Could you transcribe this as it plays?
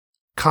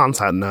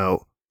Content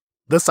note.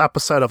 This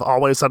episode of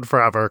Always and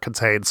Forever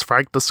contains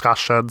frank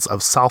discussions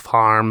of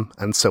self-harm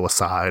and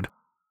suicide.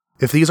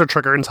 If these are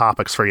triggering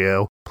topics for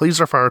you, please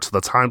refer to the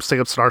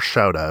timestamps in our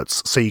show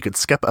notes so you can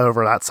skip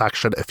over that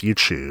section if you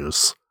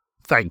choose.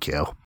 Thank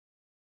you.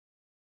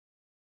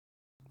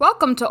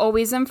 Welcome to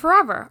Always and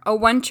Forever, a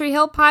One Tree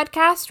Hill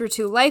podcast where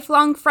two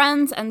lifelong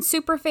friends and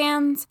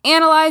superfans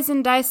analyze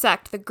and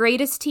dissect the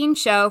greatest teen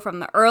show from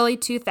the early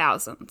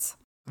 2000s.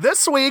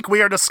 This week,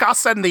 we are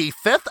discussing the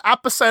 5th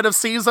episode of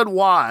Season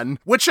 1,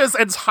 which is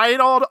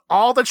entitled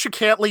All That You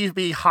Can't Leave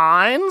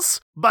Behind,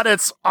 but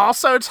it's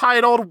also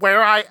titled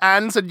Where I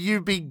End and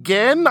You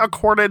Begin,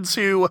 according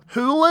to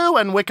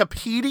Hulu and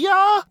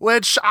Wikipedia,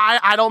 which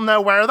I don't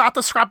know where that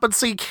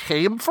discrepancy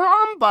came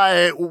from,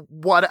 but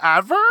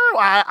whatever,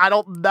 I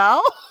don't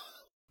know.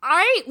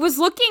 I was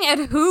looking at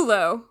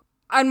Hulu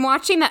and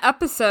watching the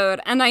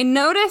episode, and I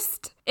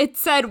noticed it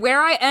said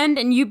Where I End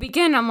and You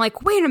Begin. I'm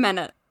like, wait a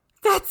minute.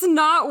 That's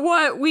not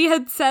what we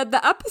had said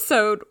the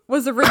episode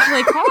was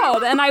originally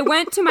called. And I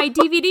went to my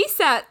DVD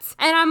sets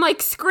and I'm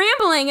like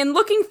scrambling and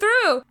looking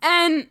through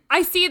and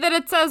I see that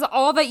it says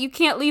All That You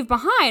Can't Leave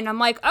Behind. I'm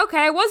like, okay,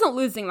 I wasn't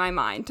losing my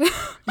mind.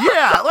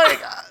 Yeah,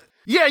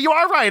 you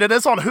are right. It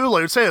is on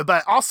Hulu too,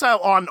 but also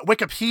on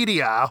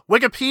Wikipedia.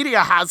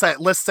 Wikipedia has it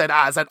listed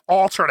as an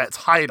alternate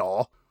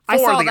title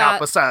for the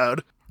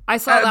episode. I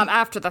saw that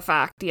after the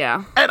fact,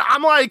 yeah. And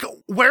I'm like,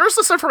 where's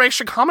this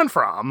information coming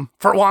from,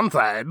 for one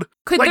thing?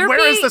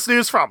 Where is this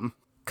news from?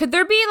 Could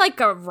there be, like,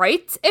 a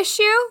rights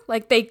issue?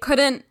 Like, they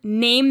couldn't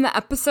name the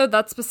episode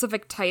that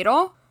specific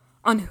title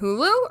on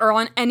Hulu or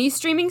on any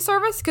streaming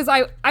service? Because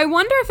I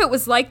wonder if it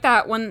was like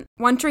that when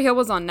One Tree Hill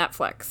was on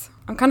Netflix.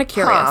 I'm kind of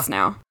curious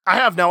now. I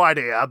have no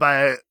idea,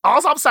 but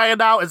all I'm saying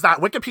now is that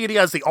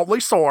Wikipedia is the only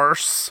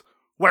source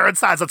where it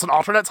says it's an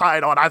alternate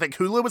title, and I think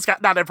Hulu was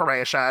getting that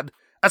information.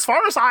 As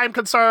far as I'm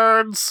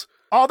concerned,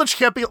 All That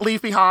You Can't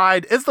Leave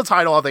Behind is the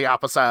title of the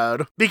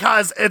episode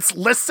because it's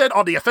listed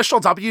on the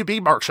official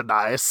WB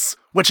merchandise,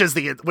 which is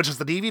the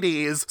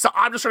DVDs. So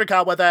I'm just going to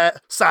go with it.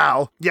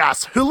 So,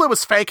 yes, Hulu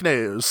is fake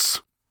news.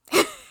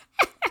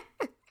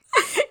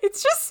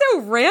 It's just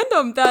so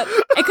random that,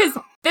 because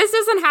this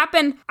doesn't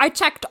happen. I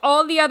checked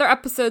all the other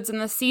episodes in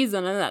the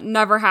season and that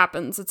never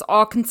happens. It's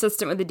all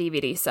consistent with the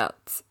DVD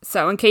sets.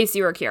 So in case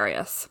you were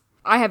curious,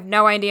 I have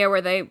no idea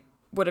where they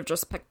would have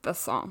just picked this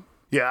song.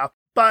 Yeah,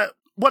 but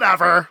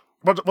whatever.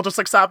 We'll just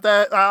accept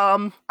it.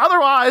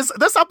 Otherwise,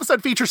 this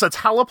episode features a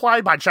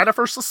teleplay by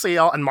Jennifer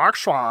Cecile and Mark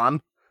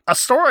Schwann, a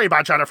story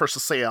by Jennifer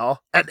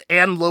Cecile and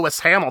Anne Lewis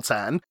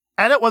Hamilton,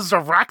 and it was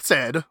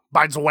directed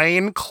by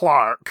Dwayne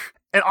Clark.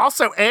 It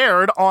also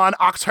aired on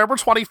October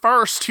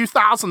 21st,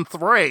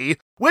 2003,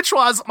 which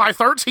was my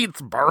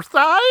 13th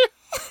birthday.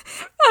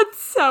 That's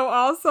so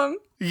awesome.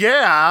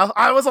 Yeah,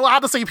 I was allowed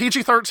to see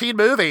PG-13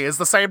 movies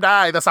the same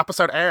day this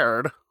episode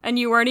aired. And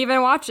you weren't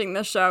even watching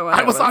the show.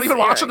 I was not even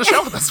watching the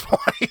show at this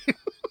point.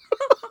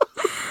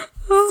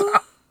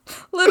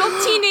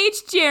 Little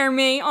teenage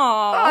Jeremy,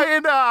 aw. I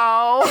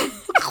know.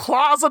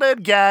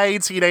 Closeted gay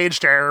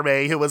teenage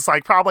Jeremy who was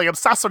like probably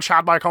obsessed with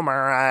Chad Michael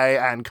Murray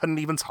and couldn't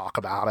even talk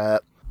about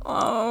it.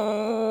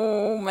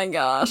 Oh my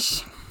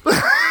gosh.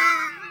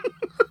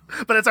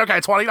 But it's okay,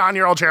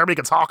 29-year-old Jeremy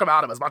can talk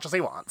about him as much as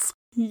he wants.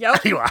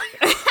 Yep. Anyway.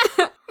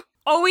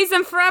 Always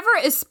and Forever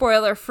is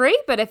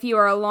spoiler-free, but if you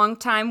are a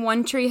longtime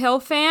One Tree Hill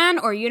fan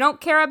or you don't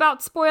care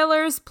about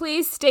spoilers,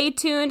 please stay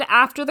tuned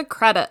after the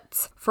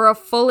credits for a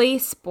fully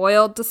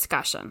spoiled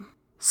discussion.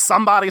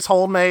 Somebody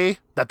told me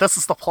that this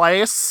is the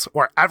place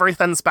where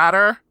everything's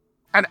better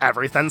and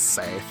everything's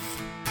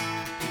safe.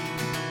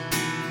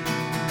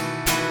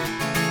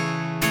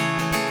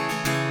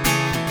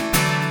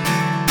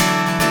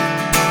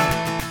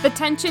 The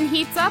tension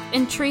heats up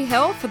in Tree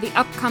Hill for the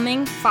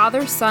upcoming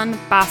father-son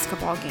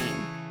basketball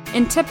game.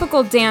 In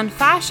typical Dan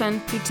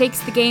fashion, he takes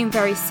the game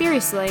very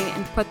seriously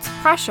and puts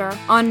pressure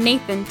on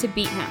Nathan to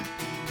beat him.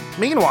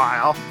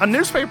 Meanwhile, a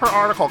newspaper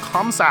article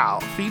comes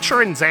out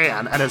featuring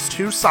Dan and his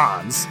two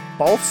sons,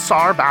 both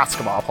star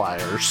basketball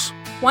players.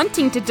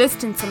 Wanting to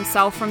distance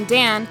himself from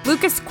Dan,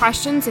 Lucas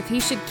questions if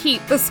he should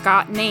keep the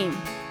Scott name.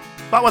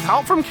 But with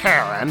help from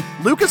Karen,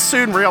 Lucas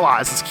soon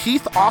realizes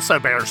Keith also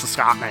bears the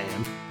Scott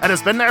name and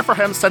has been there for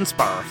him since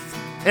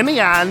birth. In the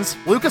end,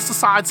 Lucas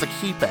decides to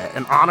keep it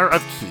in honor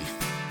of Keith.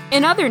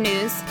 In other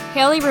news,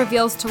 Haley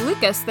reveals to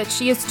Lucas that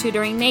she is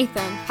tutoring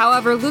Nathan.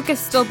 However, Lucas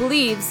still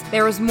believes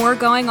there is more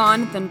going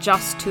on than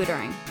just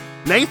tutoring.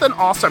 Nathan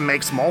also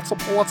makes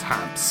multiple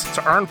attempts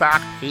to earn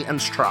back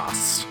Peyton's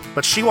trust,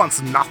 but she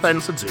wants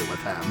nothing to do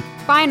with him.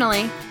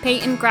 Finally,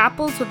 Peyton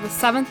grapples with the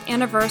 7th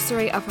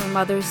anniversary of her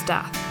mother's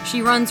death.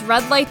 She runs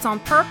red lights on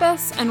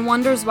purpose and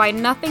wonders why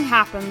nothing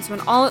happens when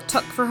all it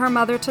took for her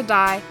mother to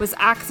die was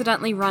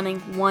accidentally running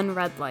one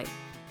red light.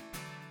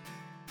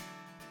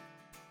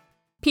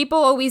 People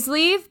always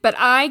leave, but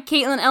I,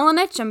 Caitlin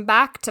Elenich, am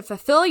back to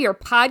fulfill your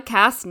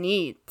podcast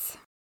needs.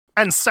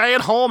 And stay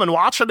at home and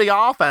watch The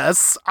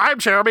Office. I'm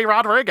Jeremy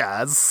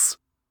Rodriguez.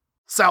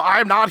 So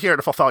I'm not here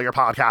to fulfill your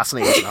podcast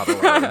needs, in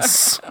other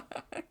words.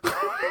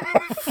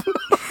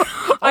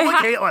 Only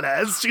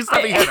Caitlin is. She's the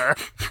heavy hitter.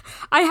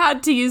 I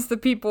had to use the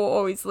people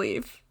always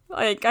leave.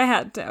 Like, I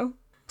had to.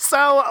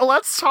 So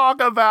let's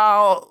talk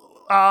about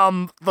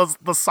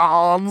the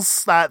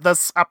songs that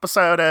this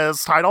episode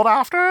is titled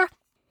after.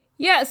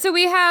 Yeah, so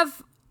we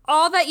have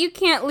All That You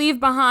Can't Leave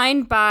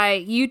Behind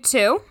by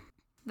U2.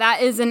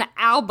 That is an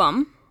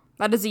album.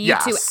 That is a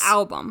U2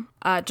 album,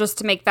 just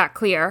to make that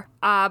clear.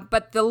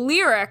 But the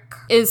lyric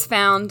is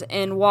found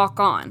in Walk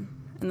On,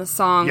 in the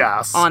song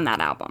on that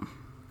album.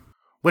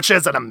 Which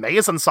is an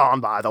amazing song,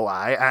 by the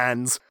way,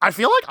 and I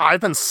feel like I've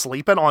been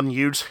sleeping on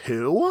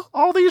U2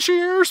 all these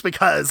years,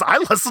 because I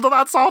listened to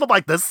that song, I'm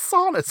like, this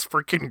song is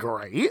freaking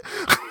great.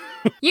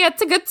 Yeah,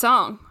 it's a good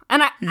song.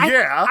 And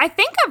I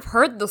think I've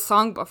heard the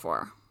song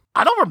before.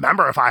 I don't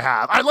remember if I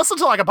have. I listened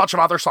to like a bunch of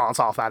other songs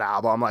off that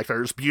album. Like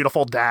there's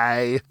Beautiful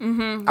Day,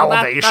 Well,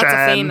 Elevation. That's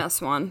a famous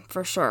one,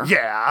 for sure.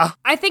 Yeah.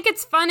 I think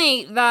it's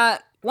funny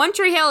that One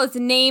Tree Hill is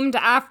named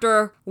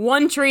after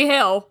One Tree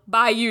Hill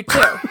by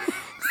U2.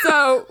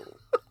 So,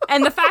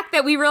 and the fact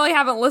that we really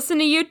haven't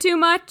listened to U2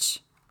 much,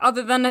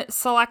 other than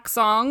select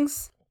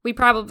songs, we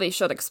probably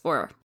should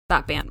explore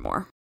that band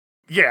more.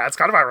 Yeah, it's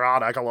kind of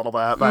ironic a little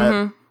bit,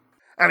 but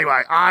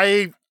anyway,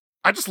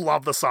 I just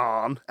love the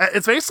song.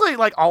 It's basically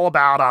like all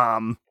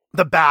about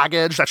the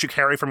baggage that you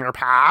carry from your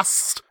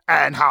past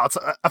and how it's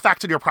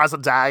affected your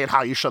present day and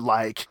how you should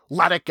like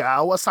let it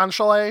go,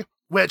 essentially.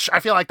 Which I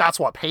feel like that's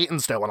what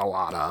Peyton's doing a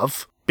lot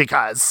of,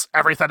 because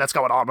everything that's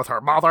going on with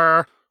her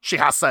mother, she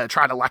has to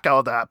try to let go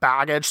of that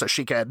baggage so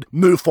she can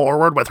move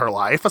forward with her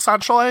life,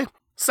 essentially.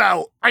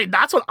 So, I mean,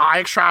 that's what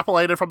I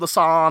extrapolated from the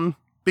song,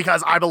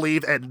 because I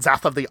believe in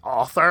death of the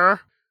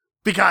author.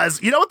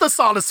 Because you know what this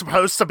song is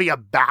supposed to be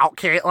about,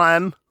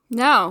 Caitlin?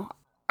 No.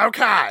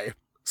 Okay,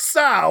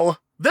 so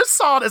this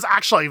song is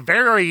actually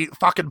very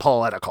fucking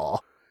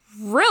political.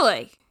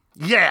 Really?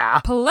 Yeah.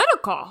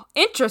 Political.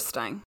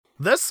 Interesting.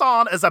 This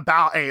song is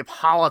about a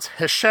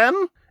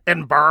politician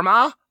in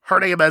Burma. Her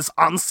name is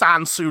Aung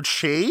San Suu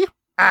Kyi.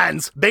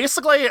 And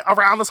basically,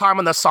 around the time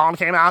when this song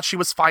came out, she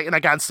was fighting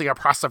against the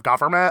oppressive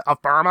government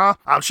of Burma.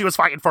 She was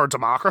fighting for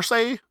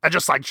democracy and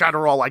just like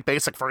general like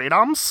basic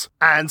freedoms.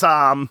 And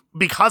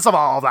because of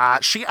all of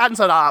that, she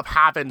ended up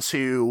having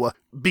to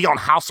be on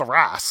house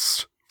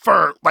arrest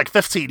for like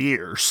 15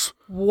 years.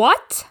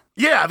 What?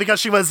 Yeah, because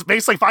she was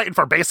basically fighting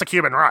for basic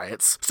human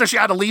rights. So she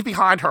had to leave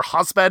behind her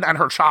husband and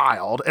her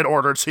child in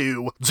order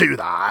to do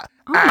that.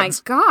 Oh my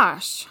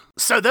gosh.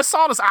 So this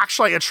song is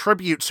actually a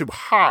tribute to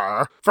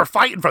her for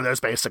fighting for those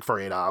basic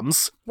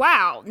freedoms.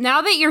 Wow.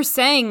 Now that you're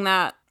saying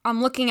that,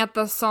 I'm looking at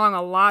this song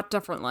a lot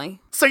differently.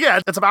 So yeah,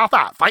 it's about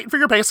that, fighting for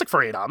your basic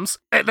freedoms.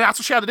 And that's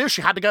what she had to do.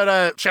 She had to go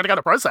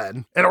to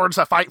prison in order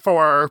to fight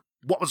for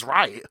what was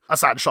right,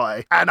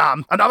 essentially. And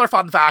another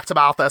fun fact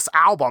about this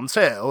album,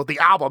 too, the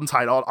album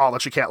titled All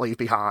That You Can't Leave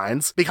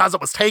Behind, because it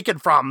was taken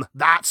from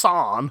that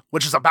song,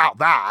 which is about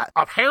that.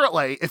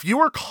 Apparently, if you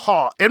were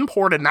caught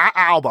importing that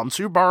album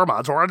to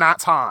Burma during that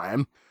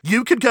time,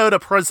 you could go to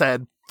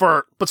prison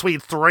for between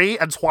 3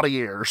 and 20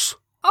 years.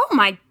 Oh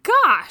my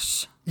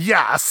gosh.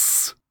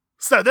 Yes.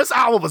 So this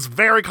album was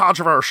very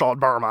controversial in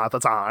Burma at the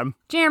time.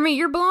 Jeremy,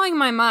 you're blowing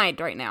my mind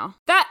right now.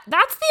 That's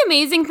the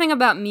amazing thing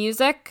about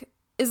music,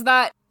 is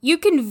that you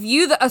can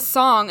view a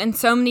song in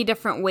so many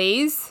different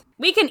ways.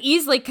 We can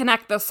easily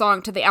connect the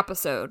song to the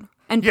episode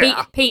and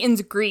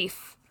Peyton's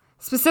grief.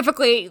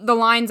 Specifically, the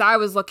lines I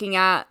was looking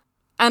at.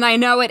 And I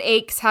know it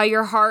aches how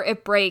your heart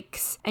it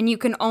breaks, and you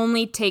can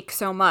only take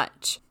so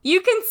much.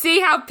 You can see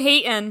how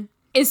Peyton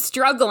is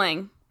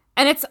struggling,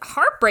 and it's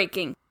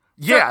heartbreaking.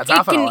 Yeah, so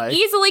definitely. It can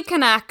easily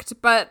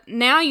connect, but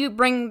now you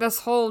bring this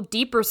whole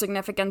deeper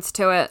significance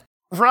to it.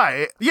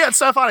 Right. Yeah, it's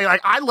so funny.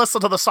 Like, I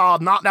listened to the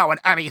song not knowing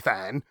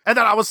anything. And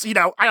then I was,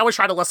 I always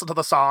try to listen to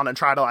the song and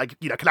try to, like,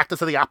 connect it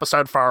to the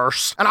episode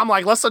first. And I'm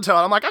like, listen to it.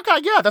 I'm like,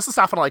 okay, yeah, this is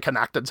definitely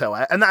connected to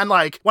it. And then,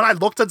 like, when I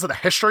looked into the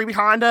history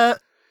behind it,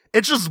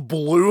 it just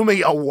blew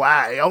me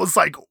away. I was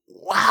like,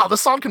 wow, this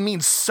song can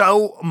mean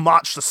so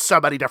much to so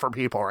many different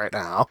people right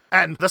now.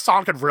 And this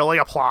song could really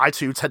apply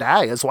to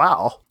today as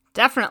well.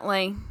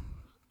 Definitely.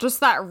 Just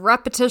that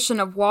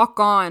repetition of walk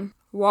on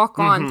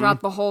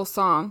throughout the whole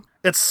song.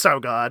 It's so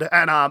good.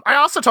 And I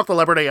also took the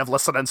liberty of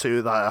listening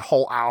to the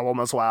whole album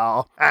as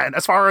well. And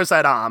as far as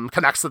it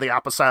connects to the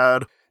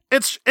episode,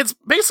 it's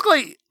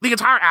basically, the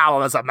entire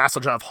album is a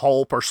message of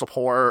hope or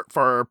support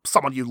for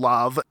someone you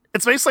love.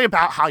 It's basically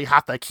about how you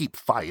have to keep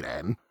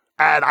fighting.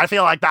 And I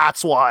feel like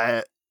that's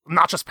what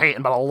not just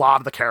Peyton, but a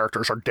lot of the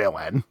characters are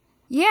doing.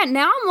 Yeah,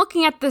 now I'm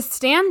looking at this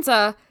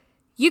stanza.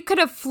 You could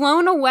have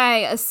flown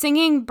away a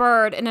singing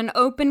bird in an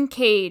open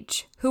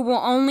cage who will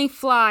only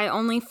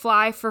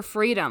fly for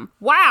freedom.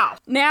 Wow.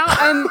 Now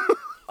I'm,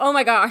 oh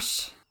my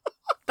gosh.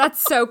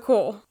 That's so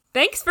cool.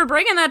 Thanks for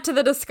bringing that to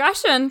the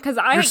discussion, because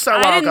I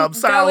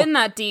didn't go in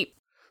that deep.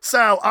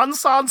 So, Aung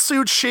San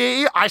Suu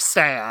Kyi, I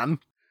stan.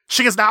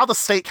 She is now the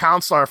state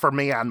counselor for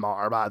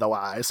Myanmar, by the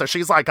way. So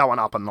she's like going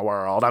up in the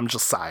world, I'm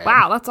just saying.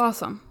 Wow, that's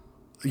awesome.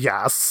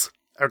 Yes.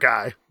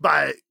 Okay.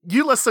 But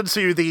you listen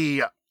to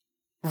the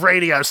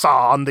radio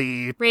song,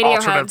 the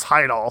alternate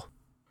title.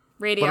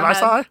 Radiohead. What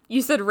did I say?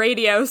 You said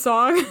radio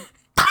song.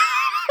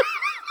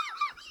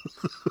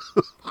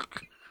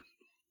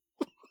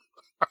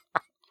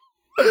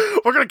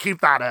 We're gonna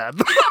keep that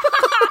in.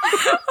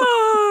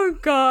 Oh,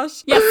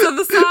 gosh. Yeah, so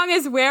the song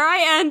is Where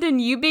I End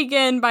and You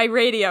Begin by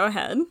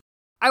Radiohead.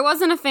 I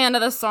wasn't a fan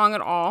of this song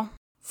at all.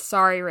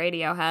 Sorry,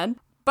 Radiohead.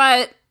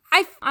 But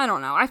I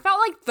don't know. I felt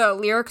like the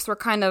lyrics were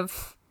kind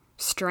of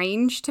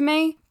strange to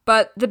me.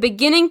 But the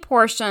beginning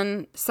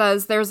portion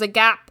says there's a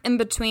gap in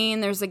between,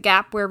 there's a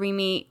gap where we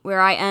meet,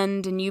 where I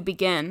end and you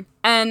begin.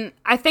 And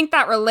I think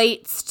that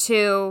relates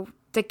to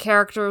the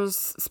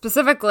characters,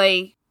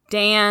 specifically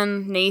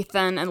Dan,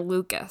 Nathan, and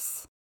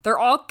Lucas. They're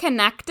all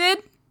connected,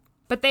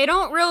 but they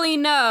don't really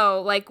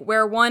know, like,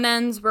 where one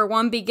ends, where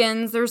one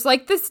begins. There's,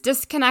 like, this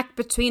disconnect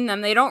between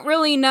them. They don't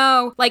really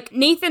know. Like,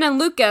 Nathan and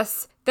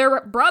Lucas,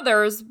 they're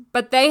brothers,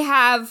 but they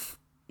have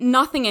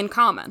nothing in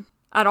common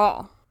at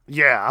all.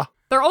 Yeah.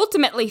 They're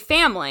ultimately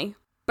family,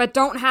 but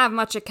don't have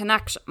much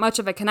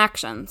of a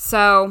connection.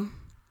 So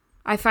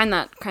I find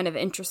that kind of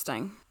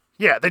interesting.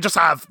 Yeah, they just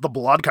have the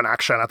blood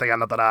connection at the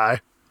end of the day.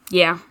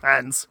 Yeah.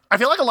 And I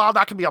feel like a lot of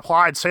that can be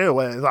applied, too,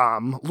 with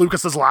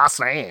Lucas's last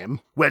name,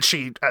 which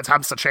he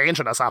attempts to change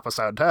in this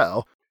episode,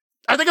 too.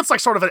 I think it's like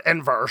sort of an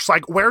inverse.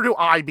 Like, where do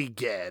I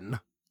begin?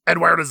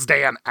 And where does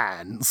Dan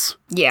end?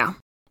 Yeah.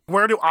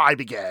 Where do I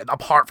begin,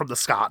 apart from the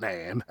Scott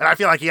name? And I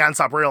feel like he ends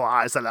up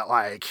realizing that,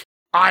 like,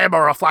 I am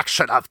a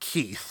reflection of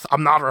Keith.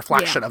 I'm not a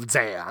reflection of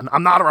Dan.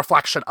 I'm not a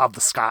reflection of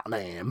the Scott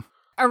name.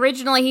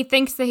 Originally, he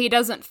thinks that he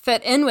doesn't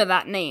fit in with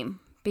that name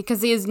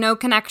because he has no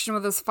connection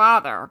with his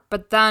father,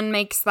 but then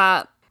makes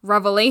that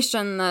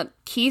revelation that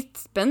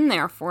Keith's been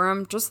there for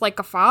him, just like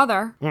a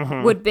father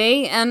would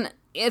be, and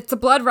it's a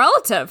blood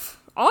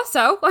relative.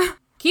 Also,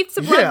 Keith's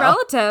a blood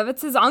relative.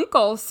 It's his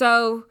uncle,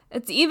 so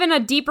it's even a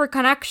deeper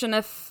connection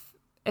if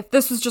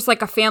this was just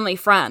like a family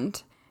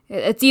friend.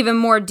 It's even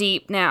more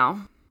deep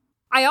now.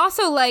 I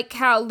also like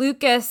how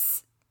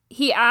Lucas,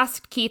 he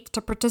asked Keith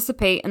to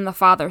participate in the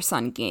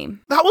father-son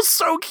game. That was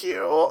so cute.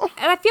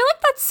 And I feel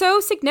like that's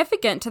so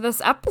significant to this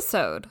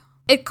episode.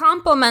 It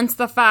complements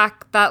the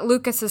fact that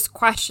Lucas is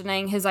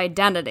questioning his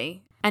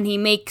identity, and he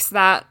makes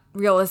that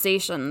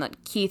realization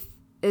that Keith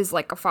is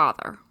like a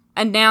father.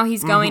 And now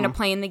he's going to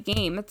play in the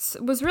game. It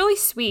was really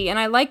sweet, and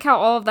I like how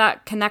all of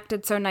that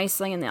connected so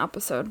nicely in the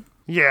episode.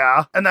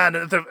 Yeah, and then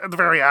at the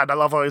very end, I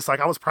love how he's like,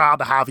 I was proud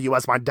to have you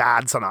as my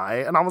dad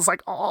tonight. And I was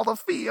like, all the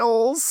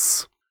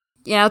feels.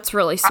 Yeah, it's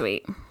really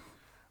sweet.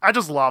 I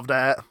just loved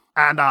it.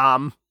 And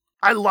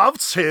I love,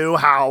 too,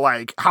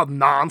 how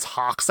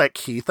non-toxic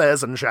Keith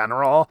is in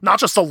general. Not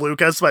just to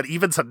Lucas, but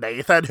even to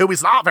Nathan, who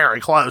he's not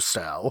very close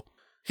to.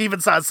 He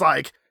even says,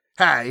 like,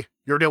 hey,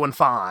 you're doing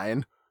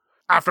fine.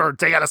 After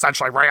Dan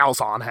essentially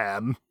rails on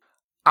him,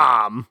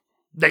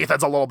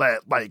 Nathan's a little bit,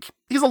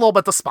 he's a little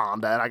bit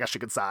despondent, I guess you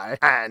could say.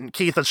 And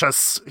Keith is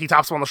just, he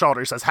taps him on the shoulder,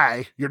 he says,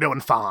 hey, you're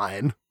doing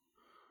fine.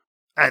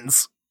 And,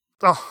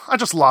 I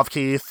just love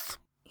Keith.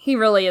 He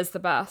really is the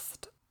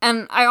best.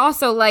 And I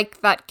also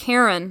like that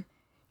Karen,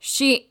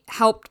 she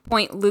helped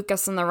point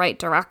Lucas in the right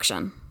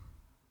direction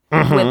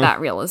with that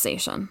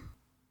realization.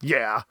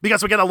 Yeah,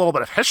 because we get a little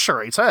bit of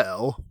history,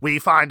 too. We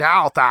find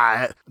out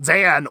that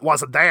Dan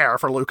wasn't there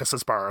for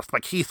Lucas's birth,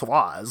 but Keith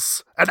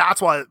was. And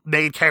that's what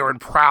made Karen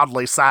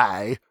proudly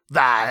say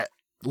that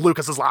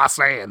Lucas's last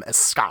name is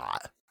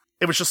Scott.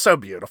 It was just so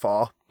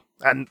beautiful.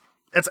 And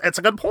it's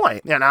a good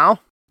point, you know?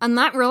 And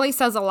that really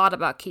says a lot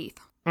about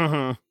Keith.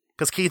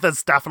 Because Keith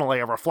is definitely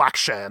a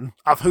reflection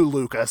of who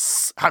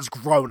Lucas has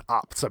grown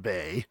up to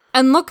be.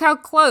 And look how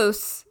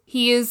close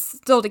he is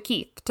still to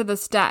Keith to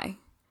this day.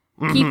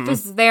 Keith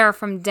is there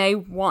from day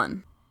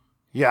one.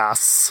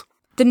 Yes.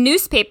 The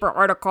newspaper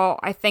article,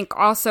 I think,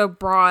 also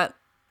brought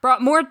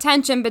more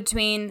attention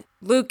between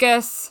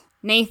Lucas,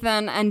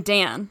 Nathan, and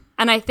Dan.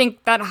 And I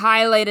think that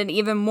highlighted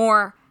even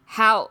more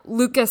how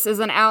Lucas is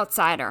an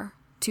outsider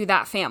to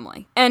that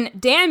family. And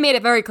Dan made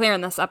it very clear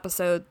in this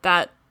episode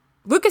that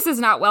Lucas is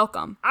not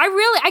welcome.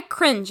 I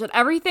cringe at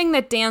everything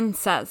that Dan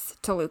says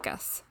to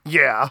Lucas.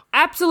 Yeah.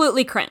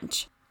 Absolutely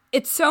cringe.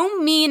 It's so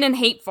mean and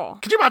hateful.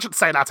 Could you imagine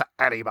saying that to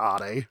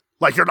anybody?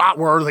 Like, you're not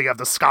worthy of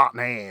the Scott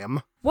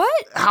name. What?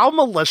 How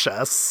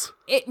malicious.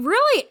 It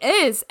really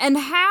is. And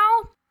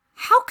how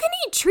can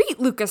he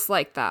treat Lucas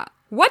like that?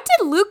 What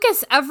did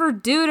Lucas ever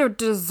do to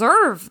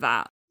deserve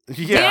that?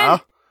 Yeah.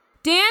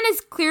 Dan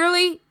is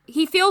clearly,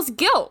 he feels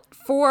guilt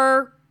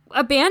for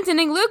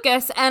abandoning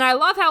Lucas, and I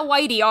love how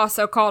Whitey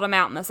also called him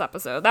out in this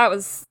episode. That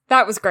was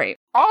great.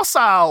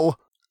 Also,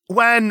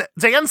 when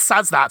Dan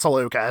says that to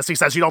Lucas, he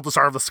says, you don't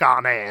deserve the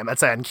Scott name.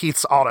 It's in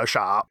Keith's auto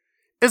shop.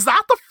 Is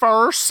that the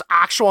first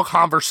actual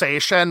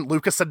conversation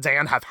Lucas and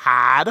Dan have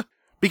had?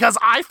 Because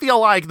I feel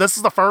like this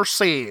is the first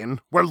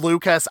scene where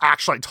Lucas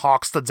actually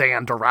talks to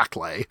Dan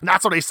directly. And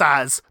that's what he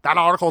says. That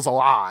article's a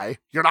lie.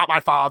 You're not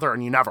my father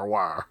and you never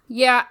were.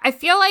 Yeah, I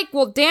feel like,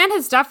 Dan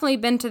has definitely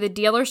been to the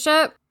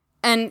dealership,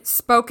 and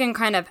spoken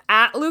kind of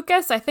at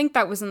Lucas. I think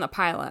that was in the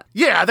pilot.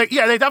 Yeah, they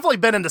definitely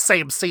been in the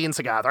same scene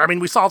together. I mean,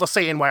 we saw the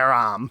scene where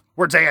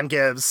Dan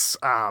gives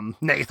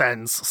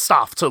Nathan's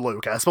stuff to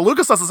Lucas, but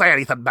Lucas doesn't say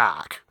anything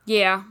back.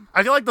 Yeah.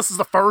 I feel like this is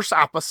the first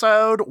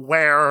episode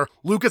where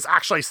Lucas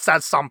actually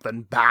says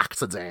something back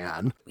to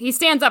Dan. He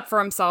stands up for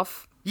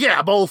himself.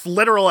 Yeah, both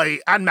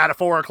literally and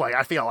metaphorically,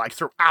 I feel like,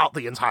 throughout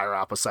the entire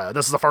episode.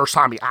 This is the first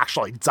time he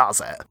actually does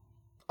it.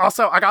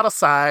 Also, I gotta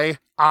say,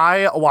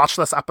 I watched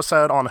this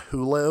episode on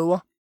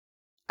Hulu,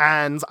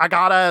 and I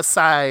gotta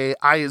say,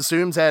 I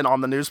zoomed in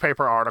on the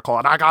newspaper article,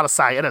 and I gotta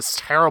say, it is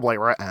terribly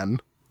written.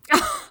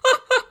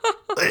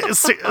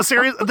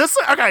 Serious?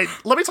 Okay,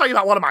 let me tell you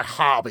about one of my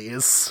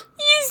hobbies.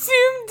 You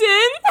zoomed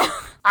in?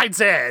 I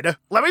did.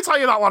 Let me tell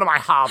you about one of my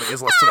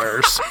hobbies,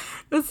 listeners.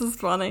 This is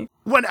funny.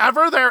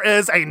 Whenever there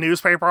is a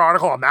newspaper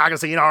article, a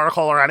magazine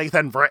article, or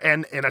anything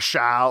written in a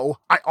show,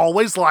 I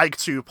always like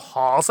to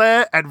pause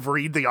it and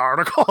read the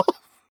article.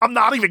 I'm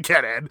not even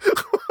kidding.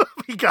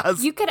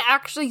 Because you could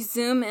actually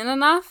zoom in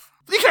enough?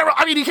 You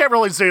can't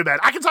really zoom in.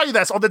 I can tell you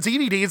this, on the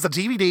DVDs, the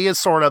DVD is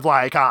sort of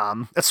like,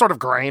 it's sort of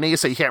grainy,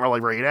 so you can't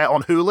really read it.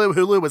 On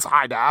Hulu is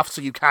high def,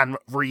 so you can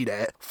read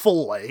it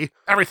fully.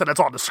 Everything that's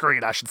on the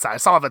screen, I should say.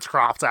 Some of it's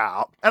cropped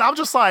out. And I'm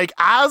just like,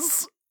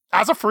 as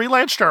a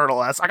freelance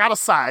journalist, I gotta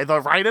say,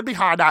 the writing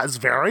behind that is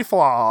very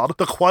flawed.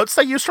 The quotes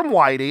they use from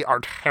Whitey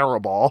are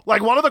terrible.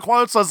 Like, one of the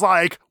quotes was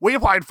like, we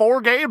played 4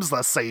 games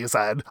this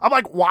season. I'm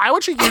like, why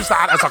would you use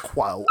that as a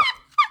quote?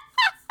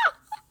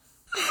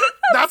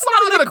 That's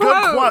not even a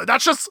good quote.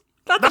 That's just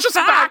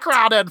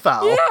background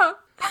info. Yeah.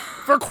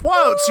 For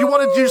quotes, you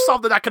want to do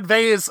something that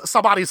conveys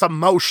somebody's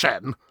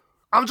emotion.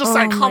 I'm just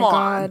saying, come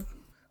on.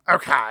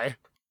 Okay.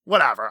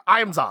 Whatever.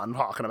 I am done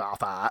talking about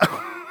that.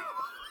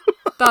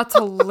 That's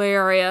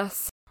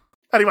hilarious.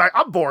 Anyway,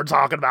 I'm bored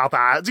talking about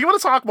that. Do you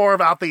want to talk more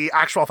about the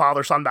actual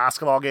father-son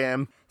basketball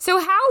game? So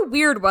how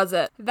weird was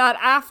it that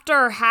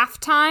after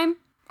halftime,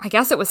 I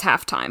guess it was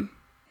halftime.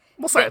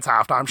 We'll say it's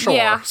halftime, sure.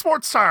 Yeah.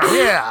 Sports term,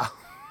 yeah.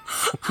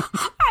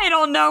 I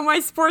don't know my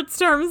sports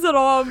terms at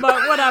all,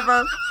 but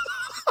whatever.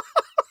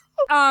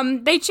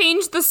 They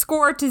changed the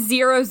score to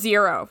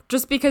 0-0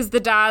 just because the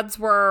dads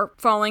were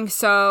falling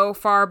so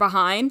far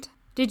behind.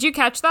 Did you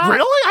catch that?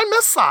 Really? I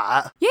missed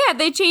that. Yeah,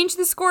 they changed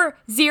the score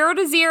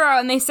 0-0,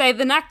 and they say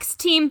the next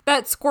team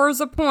that scores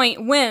a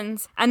point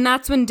wins, and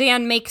that's when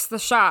Dan makes the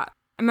shot.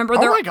 I remember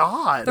oh my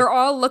God. They're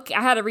all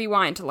I had to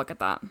rewind to look at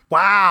that.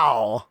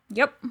 Wow.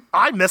 Yep.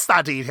 I missed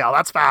that detail.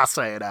 That's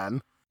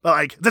fascinating. But,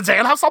 like, did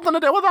Dan have something to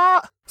do with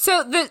that?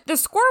 So the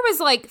score was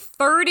like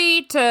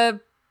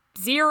 30-0,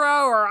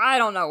 or I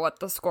don't know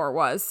what the score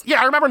was.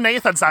 Yeah, I remember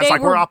Nathan says,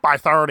 we're up by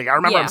 30. I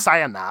remember him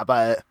saying that,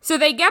 but... So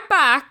they get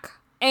back,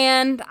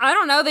 and I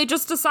don't know, they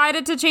just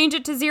decided to change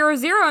it to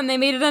 0-0, and they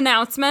made an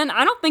announcement.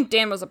 I don't think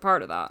Dan was a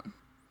part of that.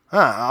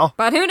 Oh.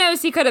 But who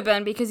knows, he could have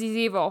been, because he's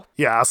evil.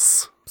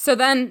 Yes. So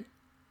then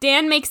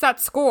Dan makes that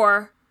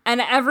score,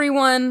 and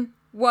everyone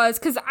was...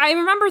 Because I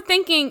remember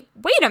thinking,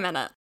 wait a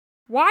minute.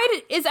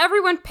 Why is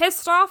everyone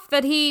pissed off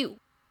that he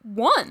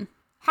won?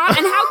 How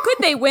could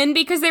they win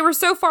because they were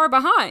so far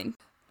behind?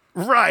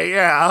 Right,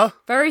 yeah.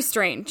 Very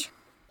strange.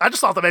 I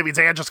just thought that maybe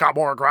Dan just got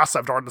more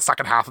aggressive during the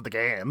second half of the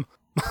game.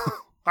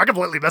 I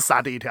completely missed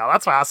that detail.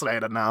 That's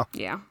fascinating now.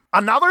 Yeah.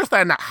 Another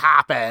thing that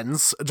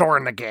happens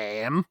during the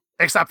game,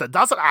 except it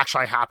doesn't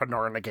actually happen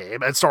during the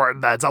game, it's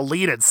during the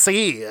deleted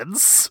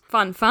scenes.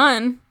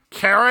 Fun.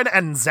 Karen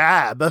and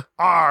Zeb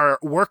are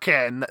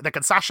working the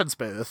concessions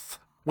booth,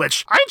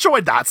 which I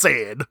enjoyed that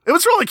scene. It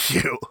was really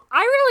cute. I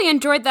really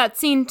enjoyed that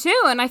scene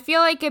too, and I feel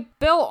like it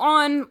built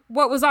on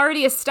what was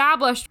already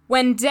established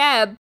when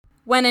Deb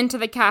went into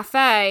the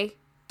cafe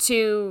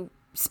to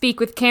speak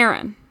with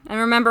Karen. And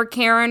remember,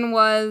 Karen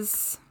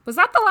was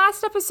that the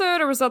last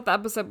episode, or was that the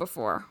episode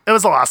before? It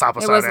was the last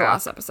episode, It was the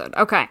last episode,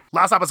 okay.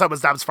 Last episode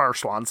was Deb's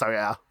first one, so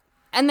yeah.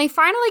 And they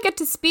finally get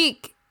to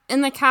speak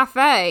in the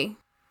cafe,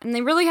 and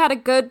they really had a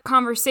good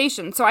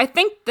conversation. So I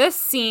think this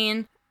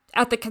scene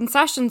at the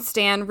concession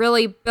stand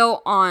really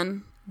built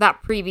on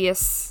that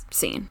previous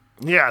scene.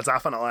 Yeah,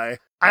 definitely.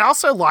 I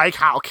also like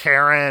how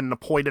Karen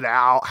pointed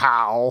out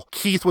how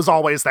Keith was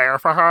always there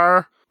for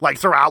her, like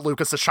throughout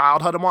Lucas's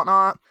childhood and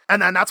whatnot.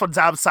 And then that's when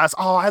Deb says,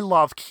 oh, I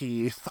love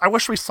Keith. I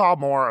wish we saw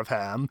more of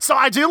him. So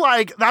I do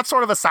like, that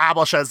sort of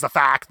establishes the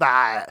fact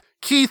that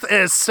Keith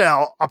is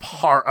still a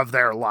part of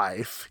their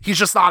life. He's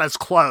just not as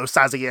close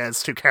as he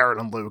is to Karen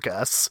and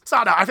Lucas. So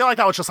I don't know, I feel like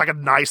that was just like a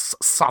nice,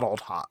 subtle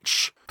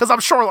touch. Because I'm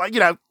sure, like,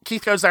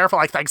 Keith goes there for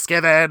like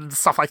Thanksgiving,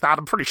 stuff like that.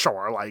 I'm pretty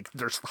sure, like,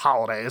 there's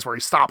holidays where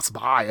he stops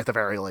by at the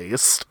very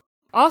least.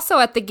 Also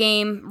at the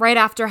game, right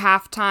after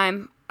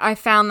halftime, I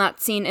found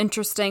that scene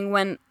interesting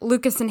when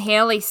Lucas and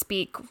Haley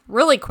speak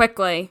really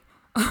quickly.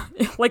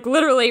 Like,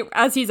 literally,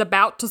 as he's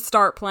about to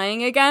start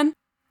playing again.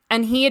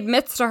 And he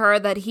admits to her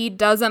that he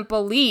doesn't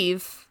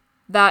believe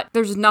that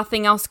there's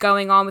nothing else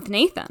going on with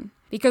Nathan.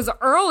 Because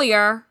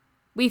earlier,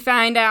 we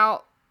find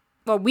out,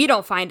 well, we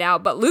don't find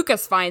out, but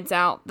Lucas finds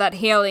out that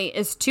Haley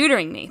is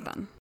tutoring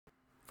Nathan.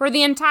 For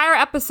the entire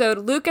episode,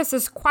 Lucas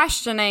is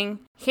questioning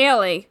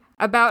Haley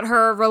about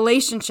her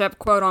relationship,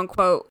 quote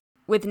unquote,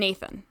 with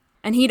Nathan.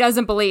 And he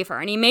doesn't believe her.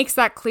 And he makes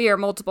that clear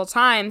multiple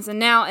times. And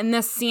now in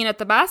this scene at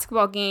the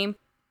basketball game,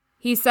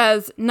 he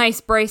says, "Nice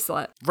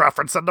bracelet."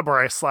 Referencing the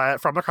bracelet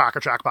from the Cracker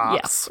Jack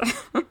box.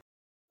 Yes.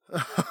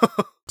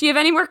 Do you have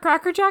any more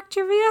Cracker Jack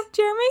trivia,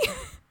 Jeremy?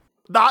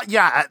 Not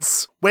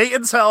yet. Wait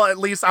until at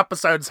least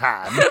episode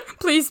 10.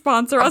 Please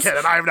sponsor us. I'm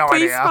kidding, I have no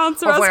idea. Please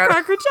sponsor us,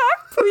 Cracker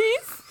Jack,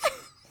 please.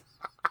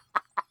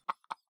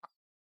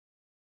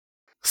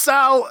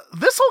 So,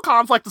 this whole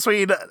conflict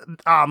between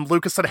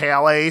Lucas and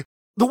Haley,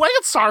 the way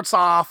it starts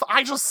off,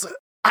 I just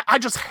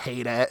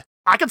hate it.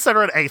 I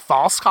consider it a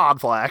false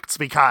conflict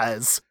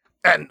because,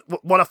 and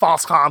what a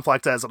false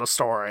conflict is in a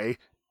story,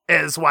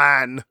 is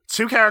when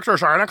two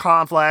characters are in a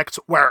conflict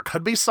where it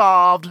could be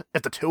solved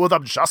if the two of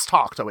them just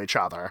talk to each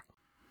other.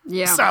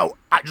 Yeah. So,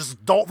 I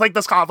just don't think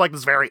this conflict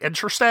is very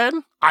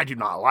interesting. I do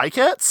not like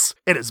it.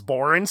 It is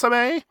boring to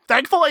me.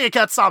 Thankfully, it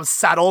gets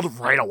settled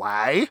right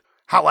away.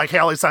 How, like,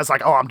 Haley says,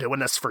 like, "Oh, I'm doing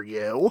this for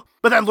you."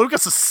 But then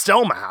Lucas is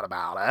still mad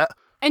about it.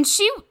 And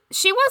she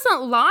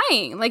wasn't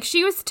lying. Like,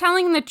 she was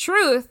telling the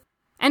truth,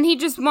 and he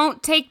just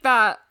won't take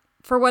that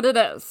for what it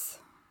is.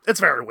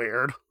 It's very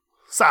weird.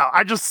 So,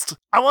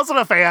 I wasn't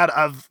a fan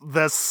of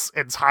this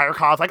entire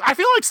conflict. I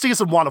feel like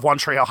season 1 of One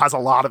Tree Hill has a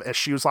lot of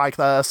issues like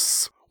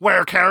this,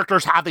 where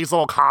characters have these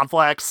little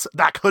conflicts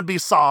that could be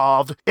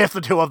solved if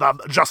the two of them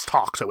just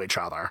talk to each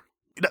other.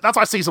 That's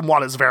why season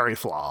 1 is very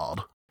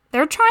flawed.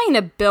 They're trying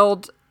to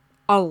build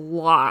a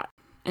lot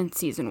in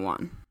season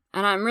 1.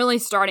 And I'm really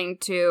starting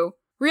to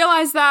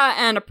realize that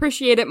and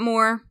appreciate it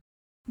more.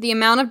 The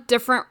amount of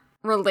different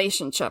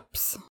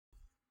relationships,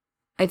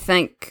 I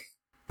think,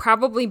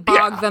 probably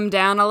bog them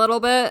down a little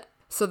bit.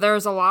 So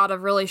there's a lot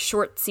of really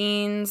short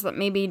scenes that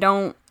maybe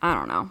don't, I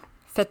don't know,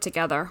 fit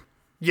together.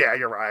 Yeah,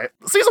 you're right.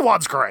 Season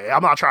 1's great.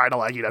 I'm not trying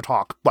to,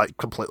 talk,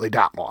 completely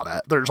down on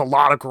it. There's a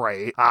lot of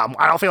great.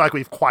 I don't feel like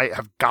we've quite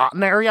have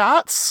gotten there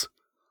yet,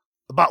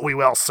 but we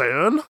will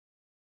soon.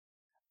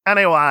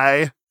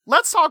 Anyway,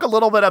 let's talk a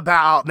little bit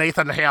about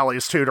Nathan and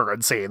Haley's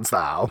tutoring scenes,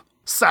 though.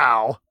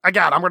 So,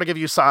 again, I'm going to give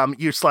you some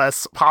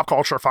useless pop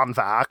culture fun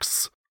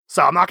facts.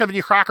 So, I'm not giving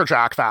you Cracker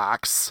Jack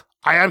facts.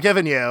 I am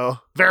giving you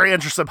very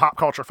interesting pop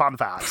culture fun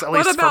facts, at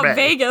least for me. What about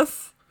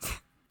Vegas?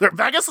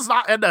 Vegas is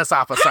not in this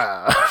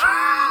episode.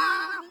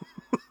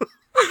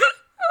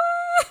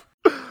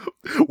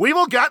 We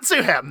will get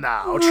to him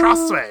now,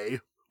 trust me.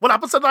 What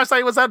episode did I say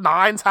he was in?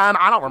 9, 10?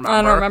 I don't remember.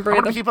 I don't remember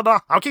either.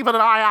 I'm keeping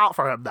an eye out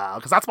for him now,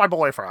 because that's my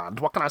boyfriend.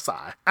 What can I say?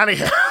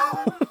 Anyhow.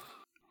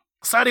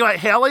 So anyway,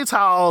 Haley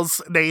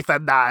tells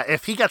Nathan that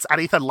if he gets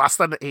anything less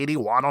than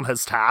 81 on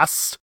his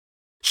test,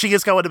 she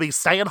is going to be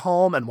staying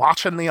home and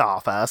watching The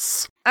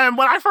Office. And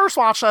when I first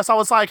watched this, I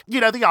was like,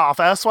 The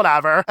Office,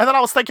 whatever. And then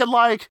I was thinking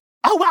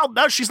oh, well,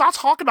 no, she's not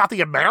talking about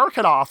the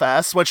American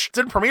Office, which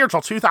didn't premiere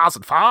until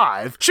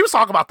 2005. She was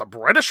talking about the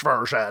British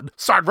version,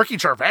 starring Ricky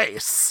Gervais.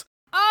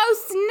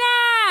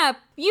 Oh,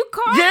 snap! You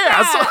caught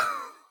that!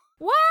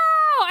 Wow,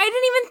 I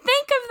didn't even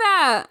think of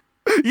that!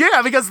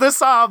 Yeah, because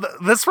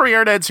this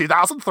premiered in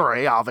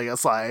 2003,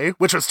 obviously,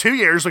 which was 2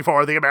 years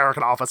before The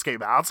American Office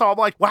came out. So I'm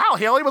like, wow,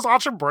 Haley was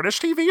watching British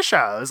TV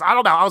shows. I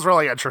don't know, I was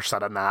really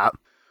interested in that.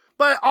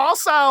 But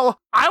also,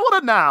 I want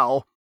to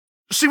know,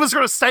 she was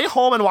going to stay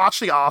home and watch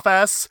The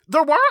Office.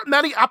 There weren't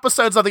many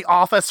episodes of The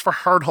Office for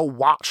her to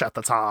watch at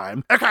the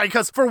time. Okay,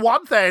 because for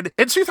one thing,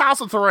 in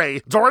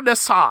 2003, during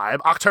this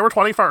time, October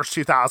 21st,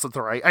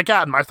 2003,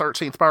 again, my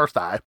 13th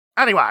birthday.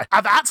 Anyway,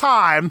 at that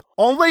time,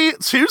 only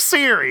 2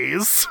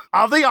 series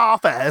of The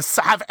Office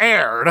have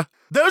aired.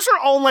 Those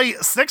are only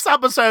 6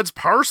 episodes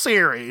per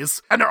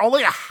series, and they're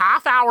only a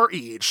half hour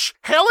each.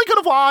 Haley could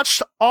have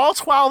watched all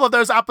 12 of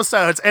those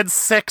episodes in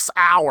 6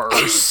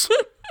 hours.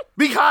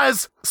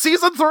 Because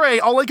season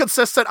 3 only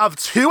consisted of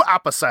 2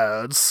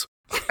 episodes,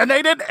 and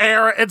they didn't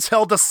air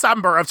until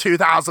December of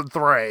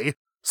 2003.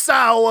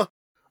 So,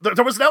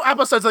 there was no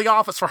episodes of The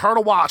Office for her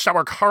to watch that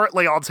were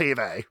currently on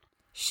TV.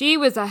 She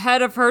was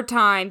ahead of her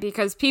time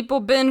because people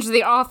binge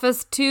The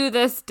Office to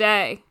this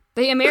day.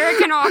 The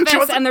American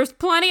Office, and there's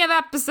plenty of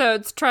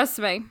episodes, trust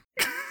me.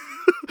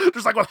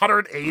 There's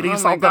 180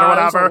 something or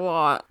whatever. There's a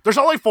lot. There's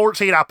only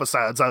 14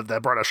 episodes of the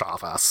British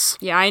Office.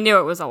 Yeah, I knew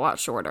it was a lot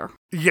shorter.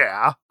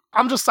 Yeah.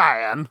 I'm just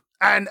saying.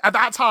 And at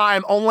that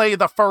time, only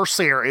the first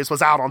series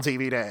was out on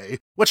DVD,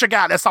 which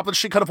again is something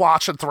she could have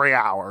watched in 3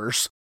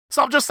 hours.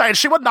 So I'm just saying,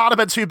 she would not have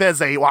been too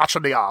busy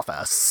watching The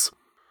Office.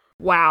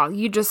 Wow,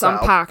 you just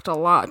unpacked a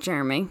lot,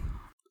 Jeremy.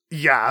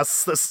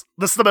 Yes, this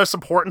is the most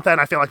important thing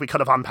I feel like we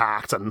could have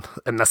unpacked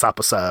in this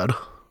episode.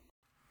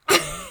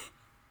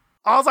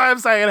 All I'm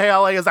saying,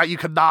 Haley, is that you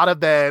could not have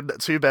been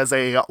too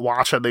busy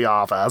watching The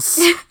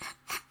Office.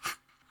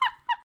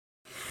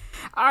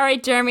 All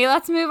right, Jeremy,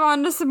 let's move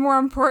on to some more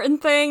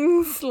important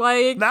things,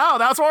 No,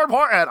 that's more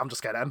important. I'm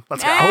just kidding.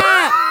 Let's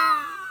go.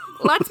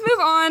 Let's move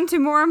on to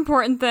more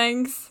important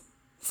things,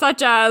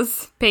 such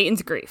as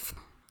Peyton's grief.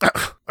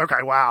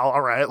 Okay, wow,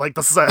 all right.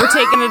 This is We're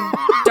taking a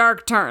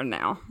dark turn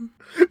now.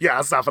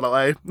 Yes,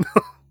 definitely.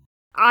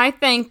 I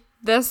think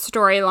this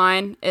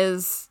storyline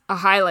is a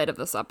highlight of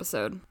this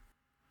episode.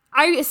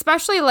 I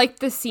especially like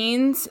the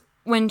scenes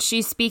when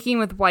she's speaking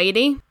with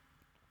Whitey.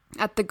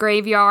 at the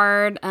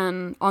graveyard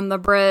and on the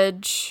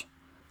bridge.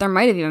 There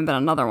might have even been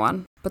another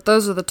one, but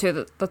those are the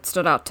two that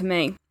stood out to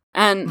me.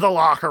 And the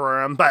locker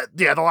room, but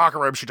yeah, the locker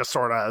room, she just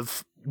sort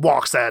of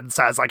walks in and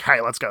says, like, hey,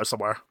 let's go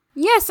somewhere.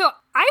 Yeah, so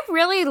I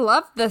really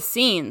loved the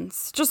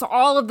scenes, just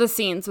all of the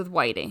scenes with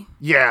Whitey.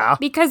 Yeah.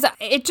 Because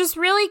it just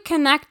really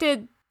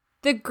connected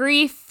the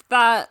grief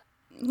that,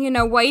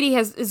 Whitey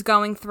is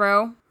going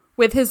through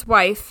with his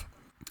wife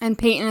and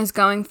Peyton is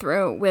going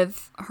through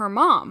with her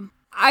mom.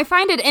 I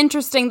find it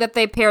interesting that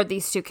they paired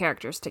these two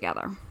characters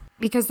together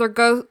because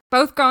they're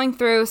both going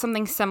through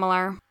something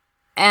similar,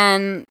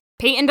 and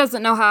Peyton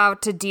doesn't know how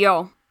to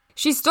deal.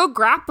 She's still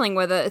grappling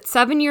with it. It's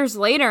 7 years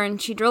later,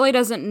 and she really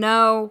doesn't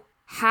know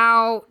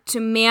how to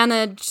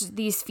manage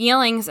these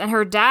feelings. And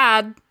her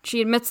dad,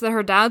 she admits that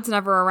her dad's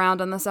never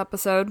around in this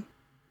episode.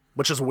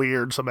 Which is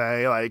weird to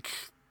me. Like,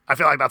 I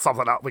feel like that's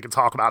something that we can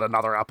talk about in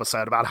another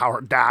episode, about how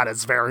her dad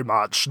is very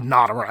much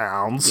not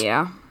around.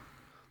 Yeah.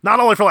 Not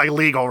only for, like,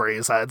 legal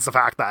reasons, the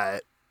fact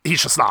that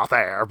he's just not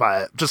there,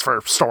 but just for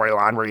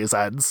storyline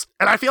reasons.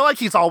 And I feel like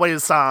he's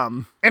always,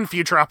 in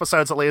future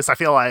episodes at least, I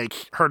feel like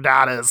her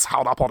dad is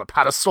held up on a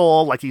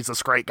pedestal, like he's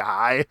this great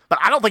guy. But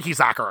I don't think he's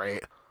that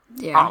great,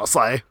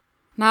 honestly.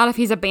 Not if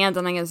he's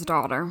abandoning his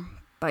daughter.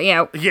 But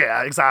yeah.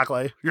 Yeah,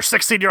 exactly. Your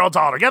 16-year-old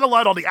daughter, get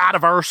alone on the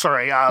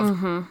anniversary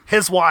of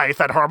his wife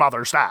and her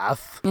mother's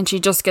death. And she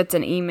just gets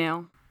an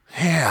email.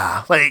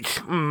 Yeah, like,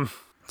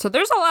 So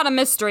there's a lot of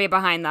mystery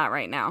behind that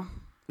right now.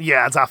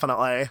 Yeah,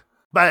 definitely.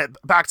 But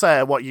back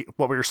to what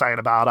we were saying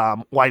about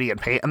Whitey and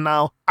Peyton,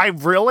 though. I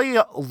really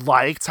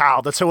liked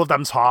how the two of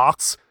them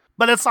talked.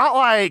 But it's not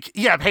like,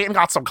 yeah, Peyton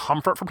got some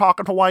comfort from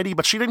talking to Whitey,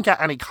 but she didn't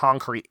get any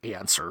concrete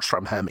answers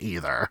from him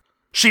either.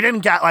 She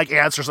didn't get, like,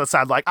 answers that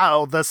said, like,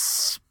 oh,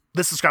 this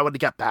is going to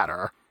get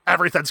better.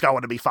 Everything's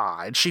going to be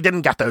fine. She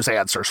didn't get those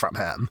answers from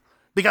him.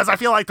 Because I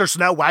feel like there's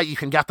no way you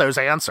can get those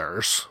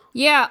answers.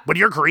 Yeah. When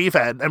you're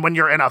grieving and when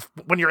you're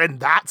in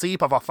that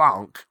deep of a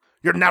funk,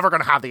 you're never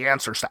going to have the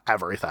answers to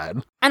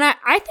everything. And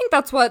I think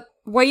that's what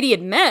Whitey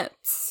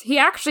admits. He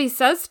actually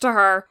says to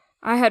her,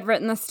 I had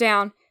written this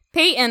down,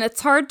 Peyton, it's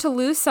hard to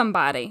lose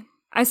somebody.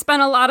 I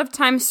spent a lot of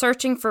time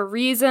searching for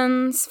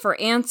reasons, for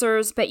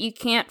answers, but you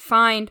can't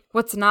find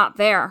what's not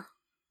there.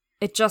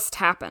 It just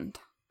happened.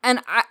 And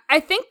I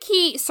think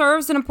he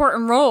serves an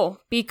important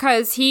role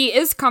because he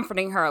is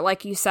comforting her,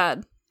 like you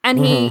said.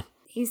 And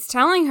he's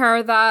telling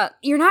her that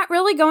you're not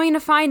really going to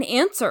find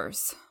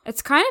answers.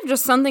 It's kind of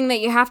just something that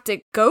you have to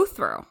go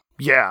through.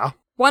 Yeah.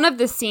 One of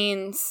the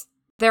scenes,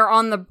 they're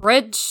on the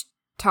bridge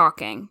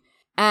talking.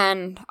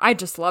 And I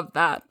just love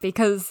that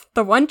because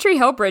the One Tree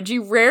Hill Bridge,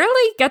 you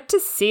rarely get to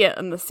see it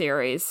in the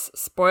series.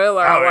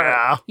 Spoiler alert.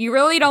 Yeah. You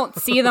really don't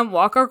see them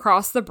walk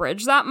across the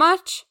bridge that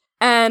much.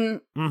 And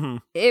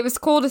it was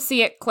cool to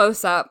see it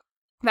close up.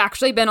 I've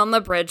actually been on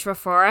the bridge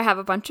before. I have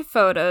a bunch of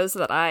photos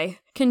that I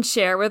can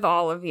share with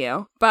all of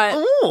you. But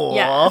ooh,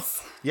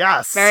 yes.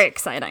 Very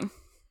exciting.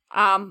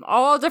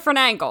 All different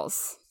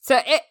angles.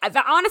 So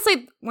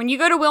honestly, when you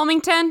go to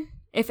Wilmington,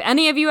 if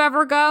any of you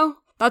ever go,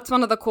 that's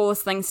one of the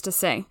coolest things to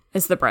see,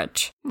 is the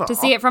bridge. Aww. To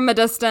see it from a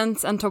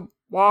distance and to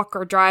walk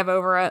or drive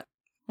over it.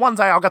 One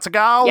day I'll get to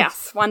go.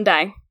 Yes, one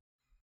day.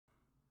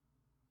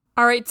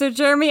 All right, so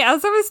Jeremy,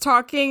 as I was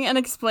talking and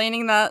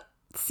explaining that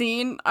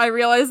scene, I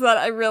realized that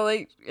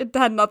it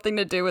had nothing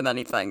to do with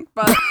anything.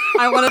 But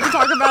I wanted to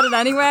talk about it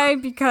anyway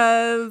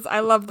because I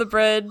love the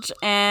bridge,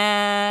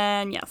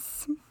 and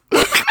yes.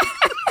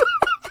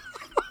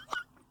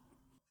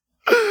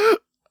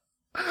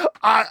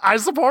 I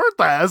support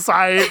this.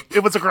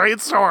 It was a great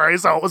story,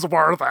 so it was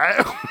worth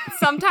it.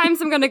 Sometimes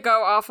I'm going to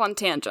go off on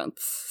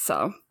tangents,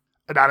 so.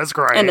 And that is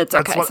great. And it's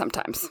okay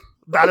sometimes.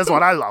 That is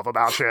what I love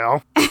about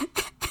you.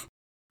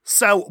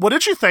 So, what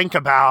did you think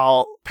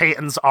about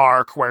Peyton's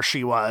arc where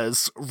she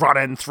was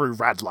running through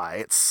red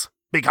lights?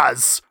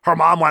 Because her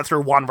mom went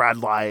through one red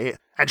light,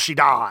 and she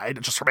died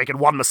just for making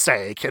one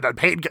mistake, and then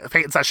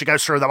Peyton says she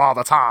goes through them all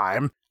the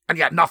time, and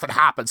yet nothing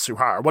happens to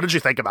her. What did you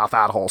think about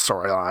that whole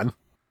storyline?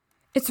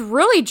 It's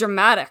really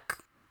dramatic,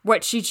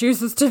 what she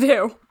chooses to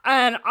do,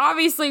 and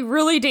obviously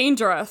really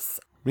dangerous.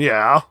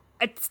 Yeah.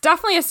 It's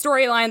definitely a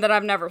storyline that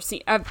I've never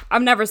seen.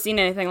 I've never seen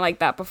anything like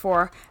that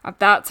before.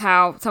 That's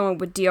how someone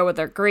would deal with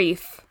their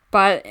grief.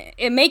 But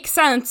it makes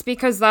sense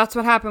because that's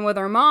what happened with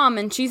her mom,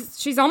 and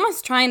she's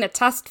almost trying to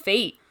test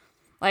fate.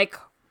 Like,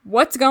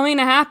 what's going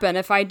to happen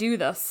if I do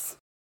this?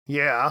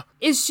 Yeah.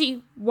 Is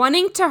she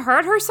wanting to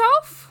hurt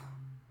herself?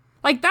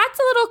 Like, that's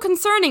a little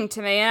concerning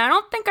to me, and I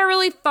don't think I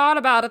really thought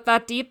about it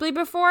that deeply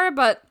before,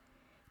 but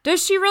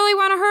does she really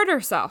want to hurt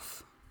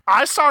herself?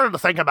 I started to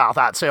think about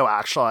that too,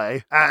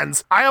 actually. And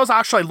I was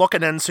actually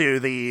looking into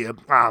the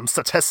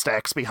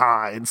statistics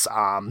behind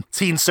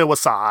teen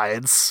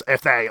suicides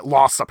if they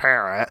lost a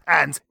parent.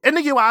 And in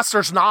the US,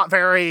 there's not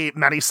very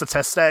many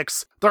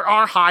statistics. There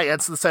are high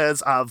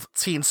instances of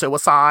teen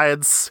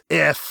suicides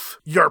if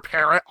your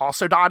parent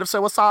also died of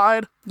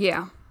suicide.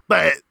 Yeah.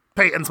 But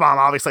Peyton's mom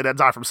obviously didn't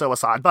die from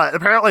suicide. But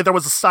apparently there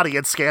was a study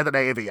in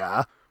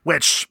Scandinavia,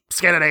 which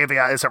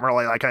Scandinavia isn't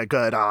really like a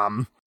good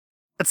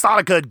it's not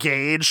a good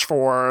gauge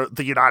for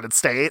the United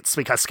States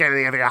because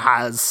Scandinavia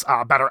has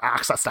better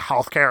access to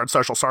healthcare and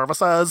social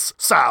services.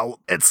 So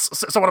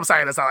what I'm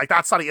saying is that like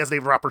that study isn't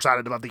even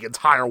representative of the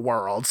entire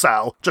world.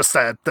 So just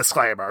a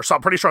disclaimer. So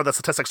I'm pretty sure the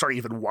statistics are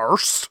even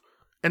worse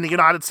in the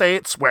United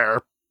States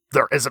where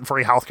there isn't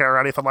free healthcare or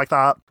anything like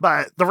that.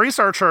 But the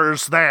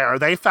researchers there,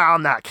 they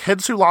found that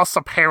kids who lost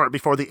a parent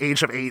before the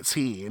age of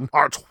 18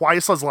 are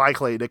twice as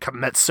likely to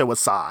commit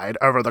suicide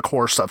over the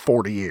course of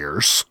 40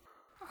 years.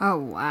 Oh,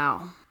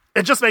 wow.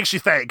 It just makes you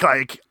think,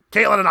 like,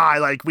 Caitlin and I,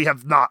 like, we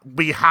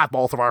had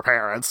both of our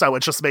parents, so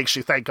it just makes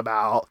you think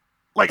about,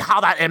 like, how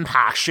that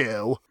impacts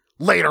you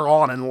later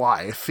on in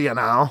life, you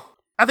know?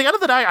 At the end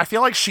of the day, I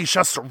feel like she's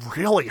just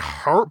really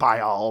hurt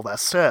by all of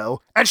this, too.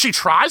 And she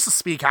tries to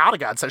speak out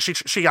against it.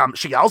 She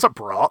yells at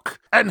Brooke.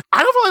 And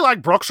I don't really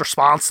like Brooke's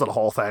response to the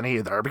whole thing,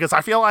 either, because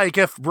I feel like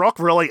if Brooke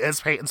really is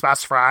Peyton's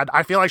best friend,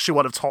 I feel like she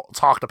would have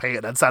talked to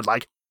Peyton and said,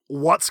 like,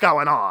 what's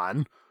going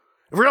on?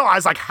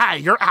 Realize, like, hey,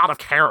 you're out of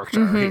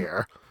character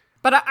here.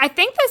 But I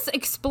think this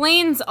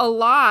explains a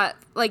lot.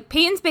 Like,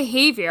 Peyton's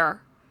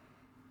behavior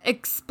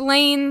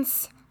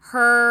explains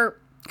her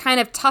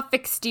kind of tough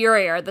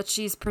exterior that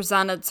she's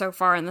presented so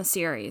far in the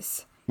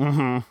series.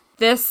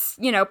 This,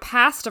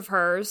 past of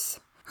hers,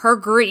 her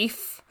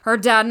grief, her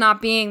dad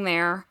not being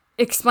there,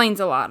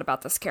 explains a lot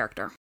about this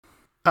character.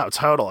 Oh,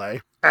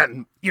 totally.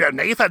 And,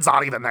 Nathan's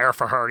not even there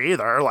for her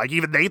either. Like,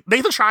 even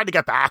Nathan's trying to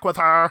get back with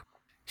her.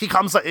 He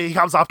comes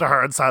up to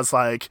her and says,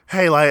 like,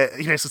 hey, like,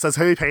 he basically says,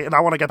 hey, Peyton, I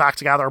want to get back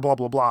together, blah,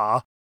 blah,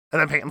 blah. And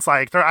then Peyton's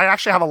like, I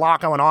actually have a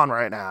lot going on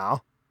right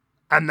now.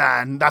 And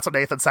then that's what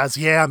Nathan says,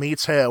 yeah, me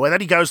too. And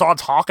then he goes on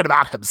talking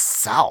about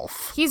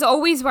himself. He's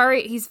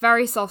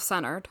very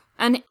self-centered.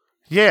 And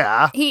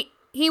yeah. He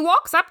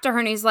walks up to her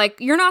and he's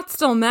like, you're not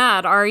still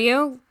mad, are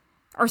you?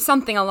 Or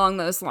something along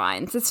those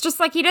lines. It's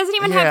just like he doesn't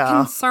even have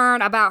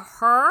concern about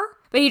her,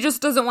 but he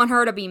just doesn't want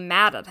her to be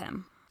mad at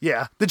him.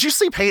 Yeah. Did you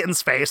see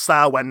Peyton's face,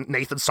 though, when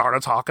Nathan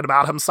started talking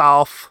about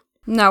himself?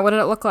 No, what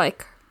did it look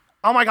like?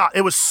 Oh my god,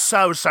 it was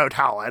so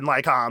telling.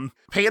 Like,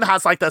 Peyton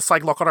has, like, this,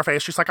 like, look on her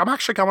face. She's like, I'm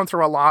actually going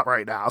through a lot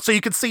right now. So you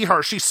can see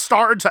her. She's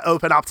starting to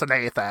open up to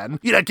Nathan.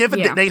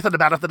 Giving Nathan the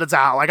benefit of the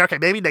doubt. Like, okay,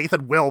 maybe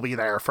Nathan will be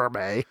there for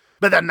me.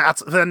 But then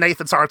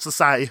Nathan starts to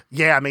say,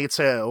 yeah, me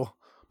too.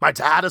 My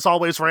dad is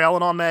always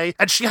railing on me.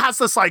 And she has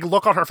this, like,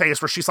 look on her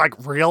face where she's like,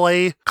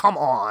 really? Come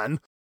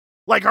on.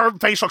 Like, her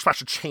facial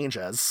expression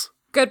changes.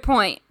 Good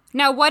point.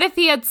 Now, what if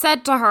he had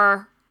said to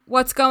her,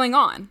 what's going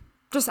on?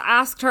 Just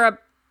asked her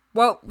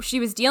what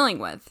she was dealing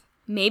with.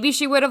 Maybe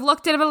she would have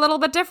looked at it a little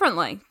bit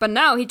differently. But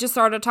no, he just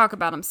started to talk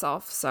about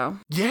himself, so.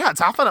 Yeah,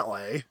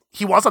 definitely.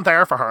 He wasn't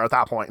there for her at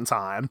that point in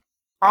time.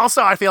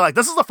 Also, I feel like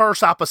this is the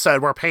first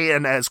episode where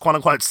Peyton is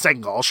quote-unquote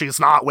single. She's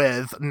not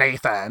with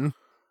Nathan.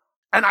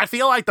 And I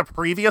feel like the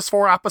previous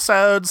 4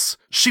 episodes,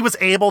 she was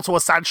able to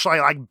essentially,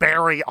 like,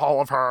 bury all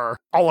of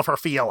her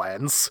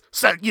feelings.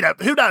 So,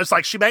 who knows,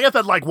 like, she may have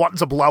been, like, wanting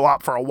to blow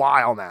up for a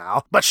while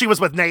now, but she was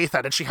with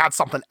Nathan and she had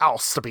something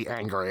else to be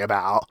angry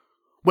about,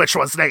 which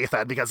was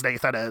Nathan, because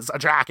Nathan is a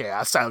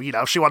jackass. So,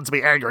 if she wanted to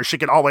be angry, she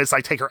could always,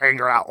 like, take her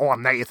anger out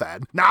on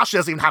Nathan. Now she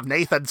doesn't even have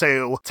Nathan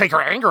to take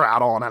her anger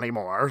out on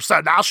anymore. So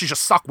now she's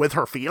just stuck with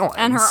her feelings.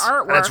 And her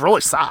artwork. And it's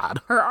really sad.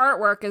 Her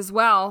artwork as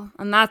well.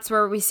 And that's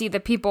where we see the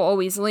people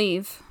always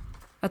leave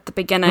at the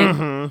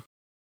beginning.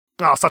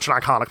 Oh, such an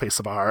iconic piece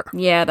of art.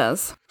 Yeah, it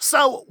is.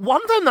 So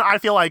one thing that I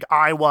feel like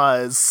I don't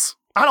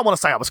want to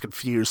say I was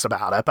confused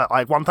about it, but,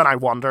 like, one thing I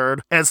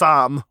wondered is,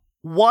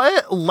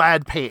 what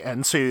led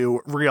Peyton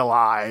to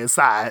realize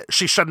that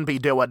she shouldn't be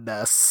doing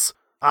this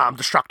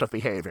destructive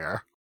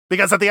behavior?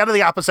 Because at the end of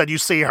the episode, you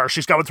see her,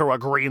 she's going through a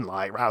green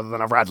light rather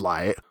than a red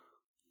light.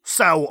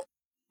 So,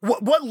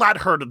 what led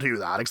her to do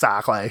that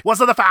exactly? Was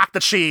it the fact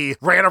that she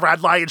ran a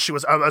red light and she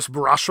was almost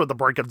brushed with the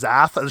brink of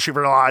death, and she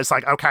realized,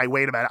 like, okay,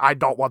 wait a minute, I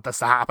don't want this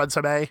to happen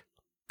to me?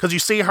 Because you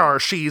see her,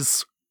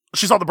 she's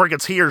on the brink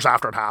of tears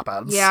after it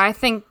happens. Yeah, I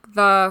think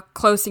the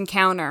close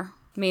encounter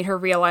made her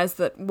realize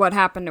that what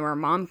happened to her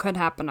mom could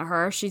happen to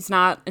her. She's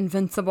not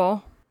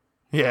invincible.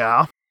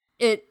 Yeah.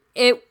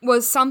 It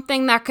was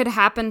something that could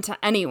happen to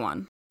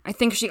anyone. I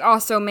think she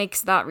also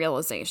makes that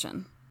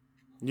realization.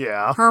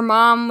 Yeah. Her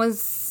mom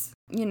was,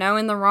 in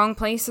the wrong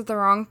place at the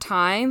wrong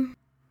time,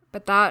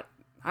 but that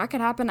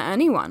could happen to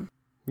anyone.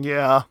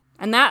 Yeah.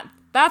 And that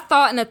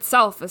thought in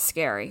itself is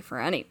scary for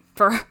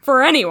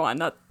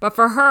anyone. But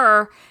for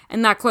her,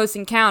 in that close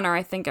encounter,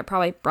 I think it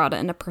probably brought it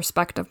into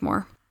perspective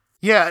more.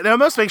 Yeah, it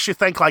almost makes you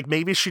think, like,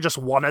 maybe she just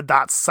wanted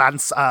that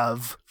sense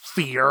of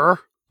fear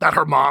that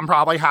her mom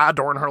probably had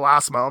during her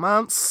last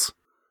moments.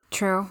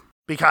 True.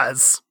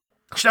 Because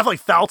she definitely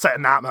felt it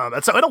in that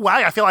moment. So in a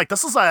way, I feel like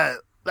this is a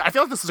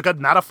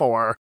good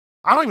metaphor.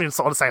 I don't even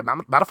want to say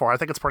metaphor. I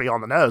think it's pretty on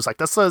the nose. Like,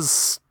 this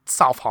is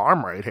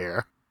self-harm right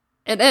here.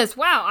 It is.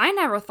 Wow, I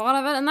never thought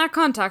of it in that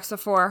context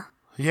before.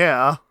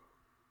 Yeah.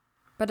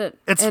 But it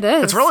is.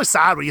 It's really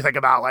sad when you think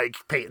about, like,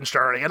 Peyton's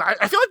journey. And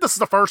I feel like this is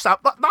the first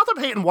not that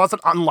Peyton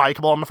wasn't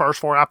unlikable in the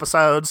first 4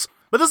 episodes,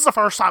 but this is the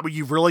first time where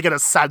you really get a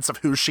sense of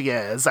who she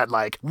is and,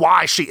 like,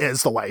 why she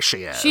is the way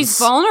she is. She's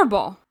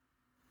vulnerable.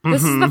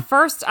 This is the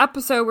first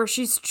episode where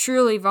she's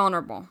truly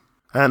vulnerable.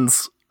 And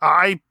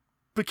I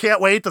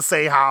can't wait to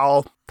see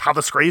how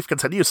this grief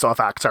continues to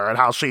affect her and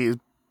how she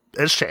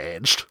is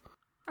changed.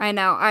 I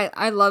know.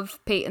 I love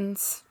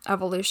Peyton's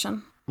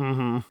evolution.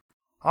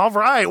 All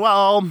right,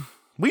 well,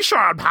 we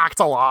sure unpacked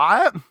a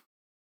lot.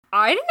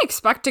 I didn't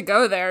expect to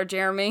go there,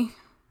 Jeremy.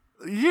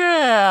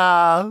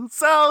 Yeah.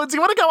 So, do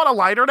you want to go on a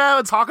lighter note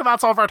and talk about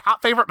some of our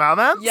top favorite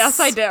moments? Yes,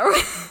 I do.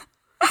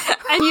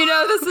 And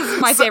this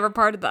is my favorite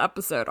part of the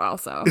episode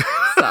also.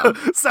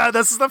 So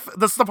this is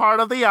the part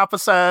of the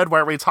episode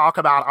where we talk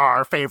about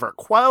our favorite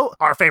quote,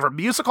 our favorite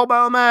musical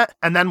moment,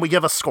 and then we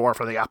give a score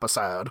for the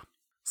episode.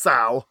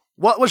 So,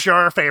 what was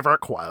your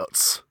favorite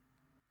quotes?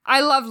 I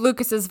love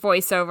Lucas's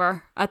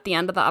voiceover at the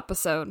end of the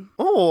episode.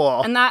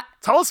 Oh, and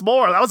tell us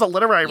more. That was a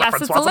literary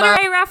reference, wasn't it? Yes, it's a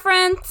literary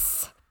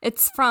reference.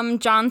 It's from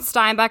John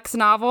Steinbeck's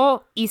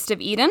novel, East of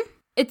Eden.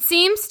 It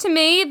seems to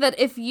me that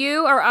if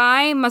you or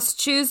I must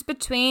choose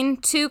between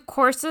two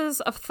courses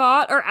of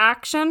thought or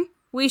action,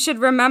 we should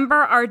remember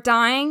our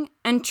dying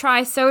and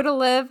try so to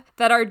live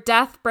that our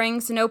death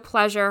brings no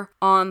pleasure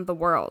on the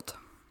world.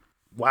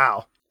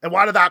 Wow. And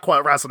why did that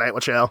quote resonate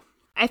with you?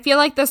 I feel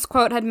like this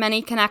quote had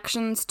many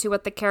connections to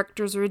what the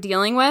characters were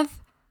dealing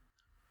with.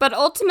 But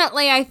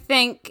ultimately, I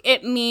think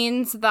it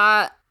means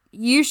that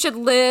you should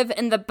live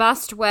in the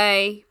best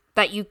way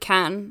that you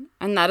can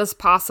and that is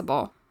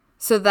possible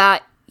so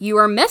that you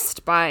are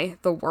missed by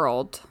the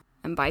world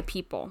and by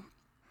people.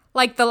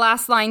 Like the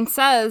last line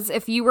says,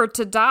 if you were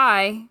to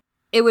die,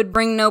 it would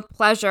bring no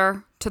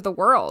pleasure to the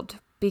world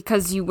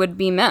because you would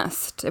be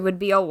missed. It would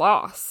be a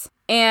loss.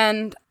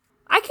 And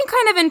I can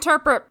kind of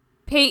interpret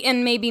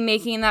Peyton maybe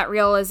making that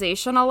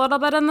realization a little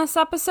bit in this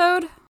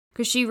episode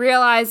because she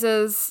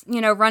realizes,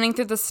 running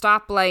through the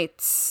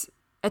stoplights,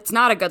 it's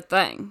not a good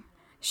thing.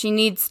 She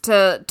needs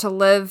to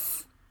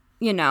live,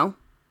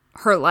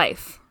 her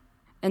life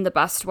in the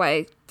best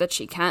way that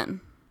she can.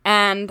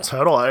 And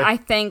totally. I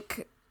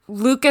think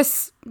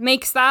Lucas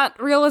makes that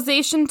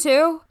realization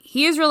too.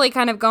 He is really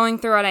kind of going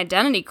through an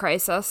identity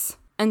crisis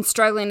and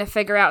struggling to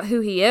figure out who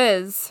he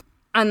is.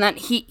 And that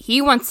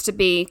he wants to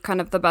be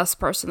kind of the best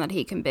person that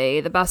he can be,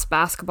 the best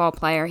basketball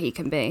player he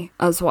can be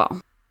as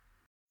well.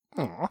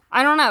 Aww.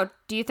 I don't know.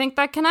 Do you think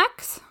that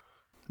connects?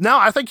 No,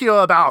 I think you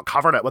about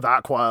covered it with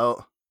that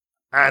quote.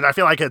 And I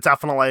feel like it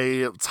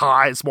definitely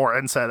ties more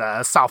into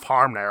the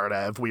self-harm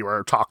narrative we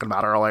were talking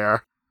about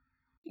earlier.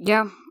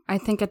 Yeah, I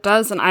think it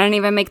does. And I didn't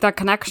even make that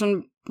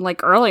connection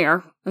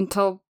earlier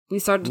until we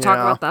started to talk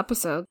about the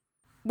episode.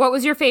 What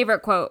was your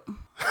favorite quote?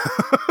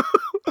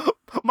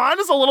 Mine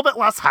is a little bit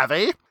less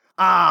heavy.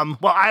 Well,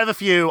 I have a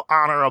few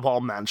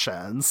honorable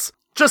mentions.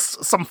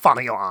 Just some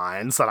funny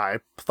lines that I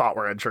thought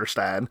were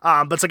interesting.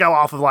 But to go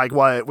off of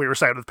what we were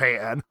saying with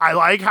Peyton, I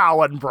like how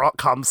when Brooke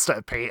comes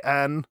to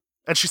Peyton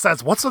and she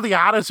says, "What's with the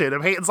attitude?"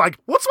 And Peyton's like,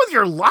 "What's with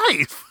your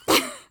life?"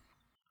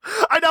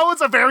 I know it's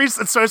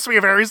supposed to be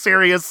a very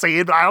serious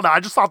scene, but I don't know.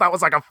 I just thought that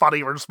was a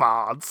funny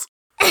response.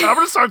 And I'm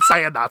going to start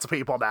saying that to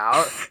people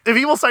now. If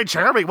people say,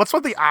 "Jeremy, what's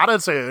with the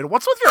attitude?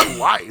 What's with your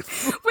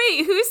life?"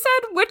 Wait, who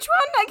said which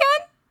one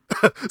again?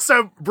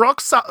 So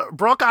Brooke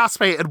asked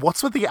Peyton,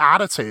 "What's with the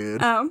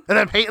attitude?" Oh. And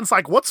then Peyton's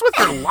like, "What's with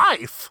your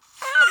life?"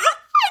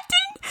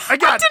 I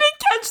didn't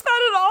catch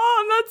that at all,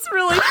 and that's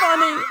really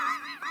funny.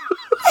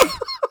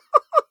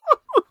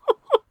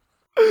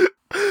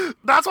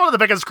 That's one of the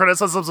biggest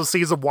criticisms of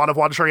season 1 of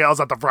One Tree Hill is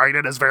that the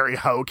writing is very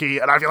hokey,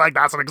 and I feel like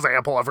that's an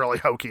example of really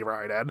hokey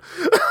writing.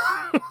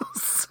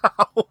 So,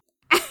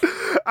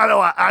 I don't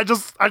know, I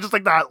just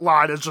think that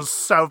line is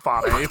just so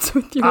funny. What's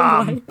with your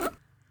life?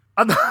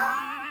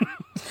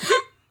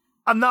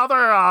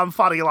 Another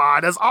funny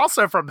line is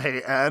also from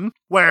Peyton,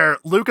 where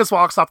Lucas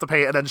walks up to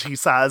Peyton and she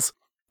says,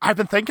 "I've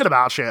been thinking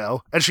about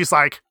you." And she's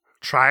like,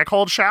 "Try a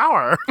cold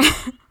shower."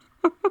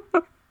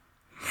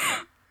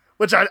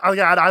 Which, I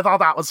thought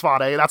that was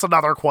funny. That's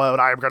another quote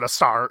I'm going to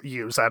start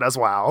using as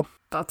well.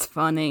 That's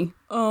funny.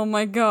 Oh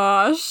my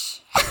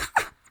gosh.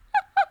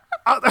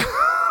 I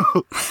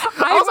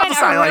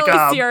went a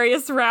really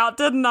serious route,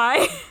 didn't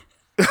I?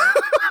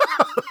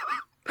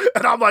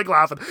 And I'm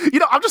laughing.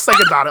 I'm just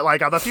thinking about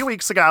it. A few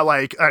weeks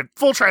ago,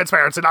 full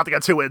transparency, not to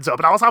get too into it,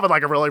 but I was having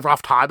a really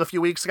rough time a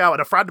few weeks ago,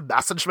 and a friend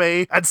messaged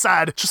me and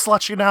said, "Just to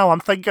let you know, I'm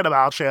thinking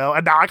about you."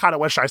 And now I kind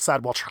of wish I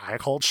said, "Well, try a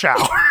cold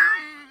shower."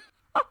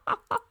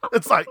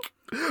 It's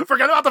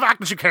forget about the fact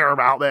that you care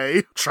about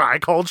me. Try a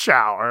cold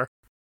shower.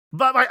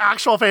 But my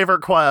actual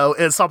favorite quote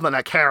is something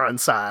that Karen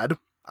said.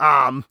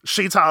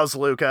 She tells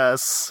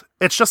Lucas,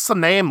 "It's just a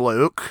name,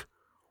 Luke.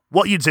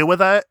 What you do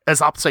with it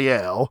is up to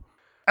you."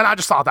 And I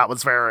just thought that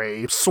was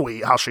very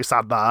sweet how she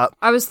said that.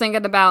 I was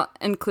thinking about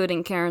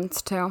including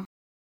Karen's too.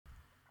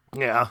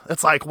 Yeah,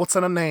 it's what's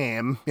in a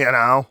name,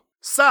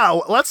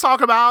 So, let's talk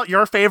about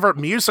your favorite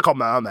musical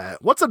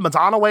moment. What did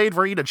Madonna Wade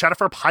Reed and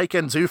Jennifer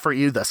Peiken do for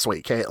you this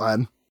week,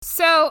 Caitlin?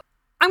 So,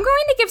 I'm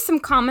going to give some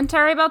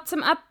commentary about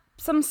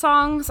some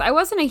songs. I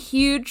wasn't a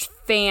huge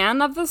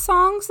fan of the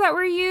songs that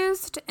were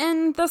used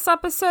in this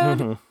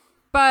episode,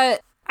 but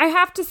I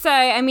have to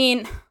say,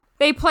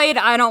 they played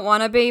I Don't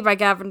Wanna Be by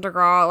Gavin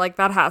DeGraw, like,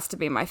 that has to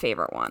be my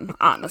favorite one,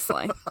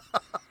 honestly.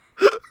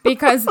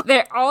 Because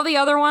all the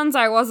other ones,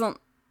 I wasn't,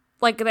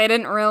 like, they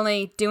didn't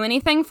really do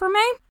anything for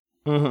me.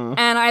 Mm-hmm.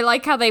 And I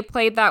like how they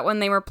played that when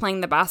they were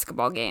playing the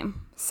basketball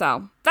game.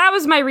 So that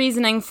was my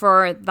reasoning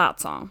for that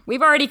song.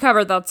 We've already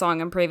covered that song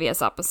in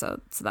previous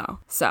episodes, though.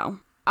 So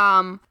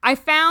I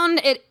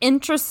found it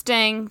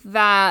interesting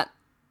that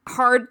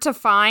Hard to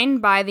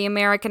Find by the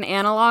American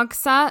Analog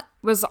Set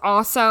was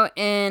also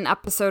in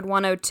episode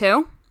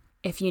 102,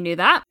 if you knew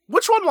that.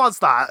 Which one was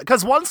that?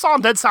 Because one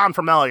song did sound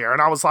familiar,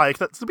 and I was like,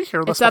 did we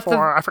hear this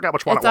before? I forget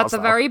which one it was. It's at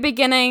the very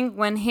beginning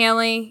when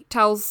Haley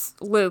tells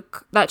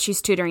Luke that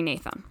she's tutoring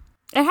Nathan.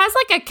 It has,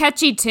 like, a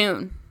catchy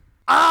tune.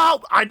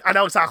 Oh, I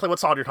know exactly what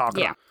song you're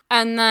talking about.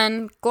 And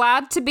then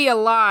Glad to Be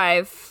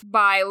Alive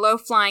by Low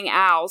Flying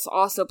Owls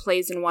also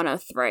plays in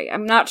 103.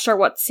 I'm not sure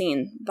what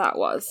scene that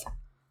was.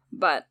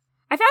 But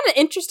I found it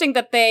interesting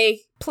that they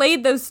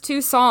played those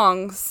two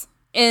songs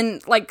in,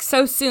 like,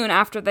 so soon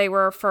after they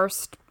were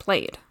first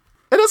played.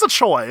 It is a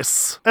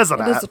choice, isn't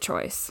it? It is a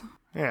choice.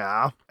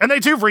 Yeah. And they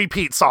do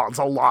repeat songs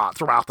a lot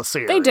throughout the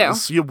series. They do.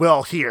 You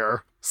will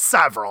hear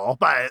several,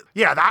 but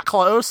yeah, that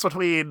close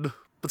between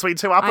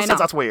two episodes,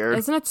 that's weird.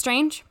 Isn't it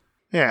strange?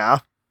 Yeah.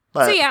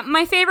 But So yeah,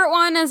 my favorite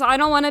one is I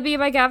Don't Want to Be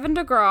by Gavin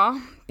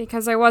DeGraw,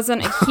 because I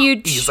wasn't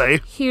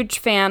a huge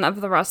fan of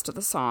the rest of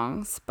the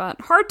songs,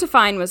 but Hard to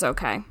Find was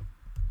okay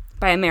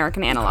by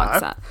American Analog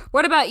Set.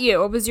 What about you?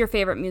 What was your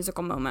favorite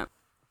musical moment?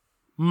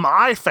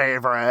 My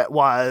favorite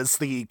was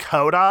the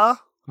Coda,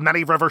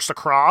 Many Rivers to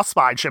Cross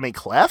by Jimmy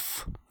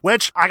Cliff,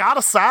 which I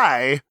gotta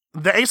say,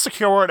 they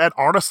secured an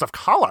Artist of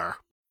Color.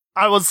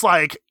 I was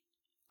like,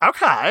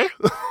 okay.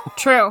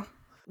 True.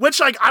 Which,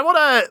 like, I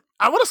want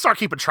to start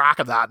keeping track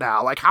of that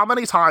now. Like, how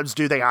many times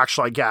do they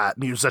actually get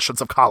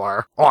musicians of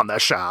color on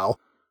this show?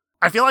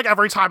 I feel like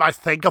every time I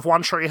think of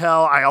One Tree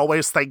Hill, I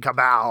always think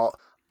about,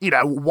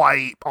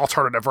 white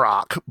alternative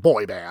rock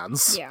boy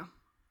bands. Yeah.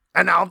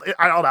 And now,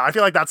 I don't know, I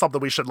feel like that's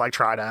something we should, like,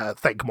 try to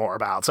think more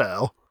about,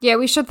 too. Yeah,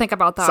 we should think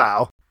about that.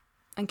 So,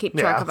 and keep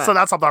track of it. So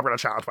that's something I'm going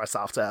to challenge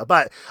myself to.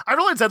 But I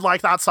really did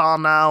like that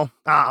song now.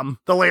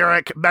 The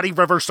lyric, Many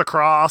Rivers to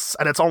Cross,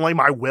 and it's only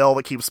my will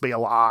that keeps me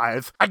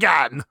alive.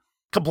 Again,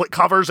 complete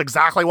covers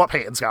exactly what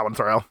Peyton's going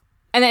through.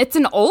 And it's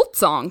an old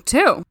song,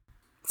 too.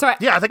 So I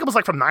think it was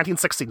like from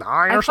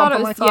 1969 or something thought it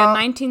was, like that. Yeah,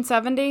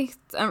 1970,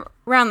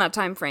 around that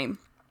time frame.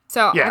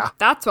 So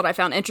that's what I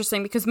found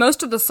interesting, because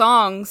most of the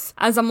songs,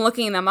 as I'm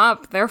looking them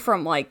up, they're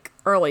from, like,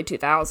 early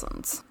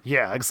 2000s.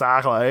 Yeah,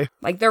 exactly.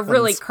 Like, they're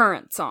really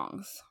current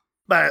songs.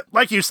 But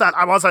like you said,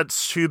 I wasn't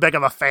too big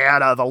of a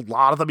fan of a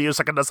lot of the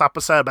music in this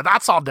episode, but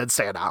that song did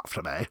stand out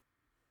to me.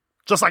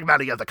 Just like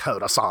many of the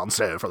Coda songs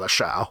do for the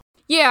show.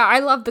 Yeah, I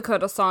love the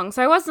Coda songs.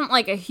 I wasn't,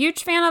 like, a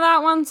huge fan of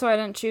that one, so I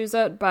didn't choose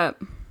it, but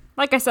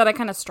like I said, I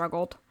kind of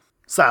struggled.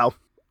 So,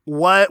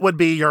 what would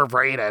be your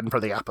rating for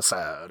the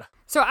episode?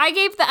 So I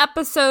gave the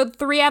episode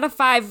 3 out of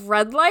 5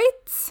 red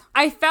lights.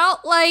 I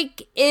felt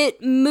like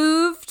it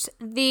moved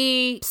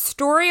the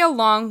story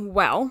along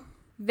well.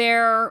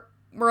 There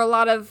were a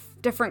lot of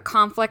different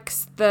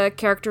conflicts the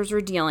characters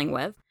were dealing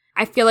with.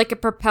 I feel like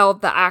it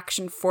propelled the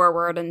action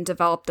forward and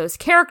developed those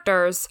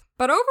characters.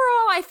 But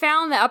overall, I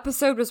found the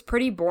episode was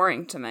pretty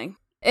boring to me.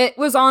 It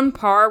was on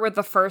par with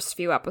the first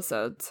few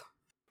episodes.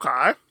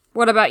 Okay.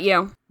 What about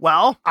you?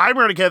 Well, I'm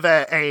going to give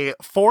it a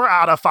 4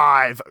 out of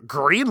 5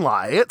 green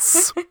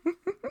lights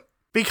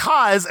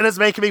because it is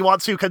making me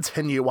want to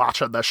continue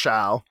watching the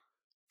show.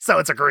 So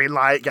it's a green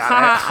light. Got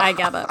it. I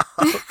get it.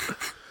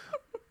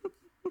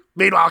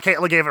 Meanwhile,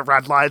 Caitlin gave it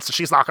red lights, so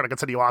she's not going to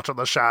continue watching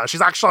the show.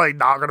 She's actually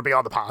not going to be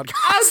on the podcast.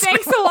 Oh,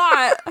 thanks a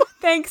lot.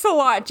 Thanks a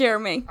lot,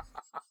 Jeremy.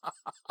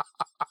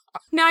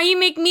 Now you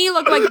make me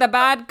look like the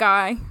bad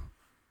guy.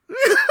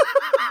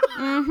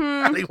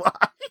 Anyway.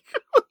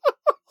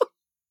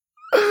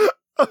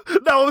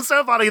 No, it was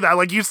so funny that,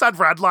 like, you said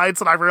red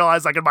lights, and I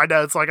realized, like, in my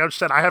notes, like, oh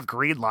shit, I have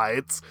green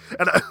lights.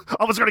 And I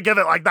was going to give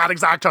it, like, that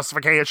exact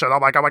justification.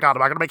 I'm like, oh my god,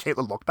 am I going to make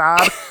Caitlin look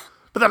bad?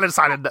 But then I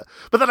decided,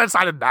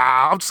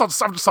 nah, I'm just going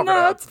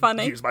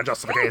to use my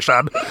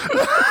justification.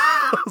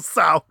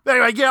 So,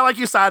 anyway, yeah, like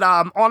you said,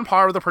 on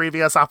par with the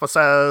previous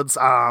episodes,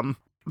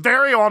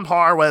 very on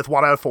par with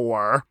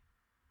 104.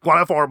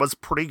 104 was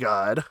pretty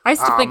good. I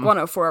still think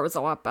 104 was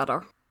a lot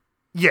better.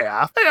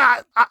 Yeah,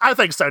 I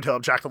think so too,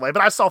 objectively,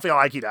 but I still feel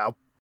like,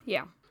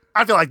 Yeah.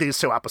 I feel like these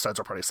two episodes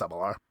are pretty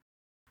similar.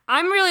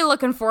 I'm really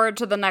looking forward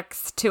to the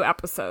next 2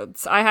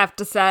 episodes. I have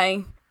to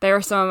say, they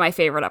are some of my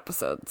favorite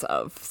episodes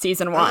of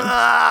season 1.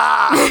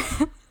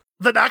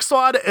 The next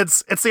one,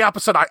 it's the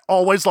episode I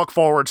always look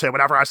forward to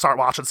whenever I start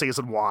watching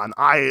season 1.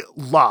 I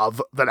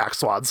love the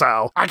next one,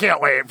 so I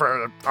can't wait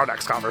for our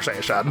next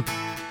conversation.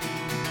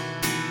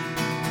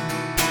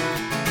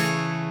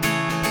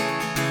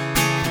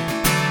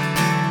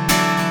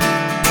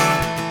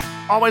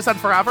 Always and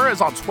Forever is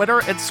on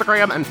Twitter,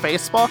 Instagram, and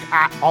Facebook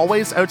at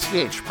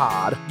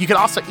AlwaysOTHPod. You can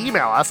also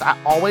email us at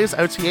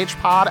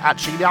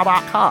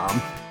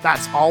alwaysothpod@gmail.com.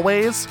 That's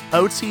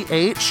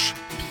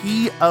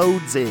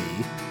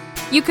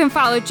AlwaysOTHPod. You can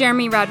follow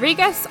Jeremy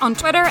Rodriguez on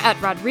Twitter at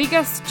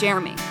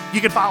RodriguezJeremy.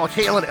 You can follow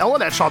Caitlin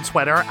Ilinich on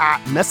Twitter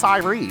at Miss I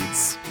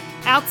Reads.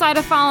 Outside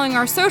of following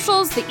our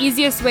socials, the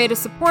easiest way to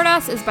support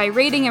us is by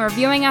rating and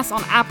reviewing us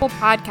on Apple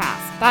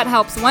Podcasts. That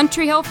helps One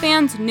Tree Hill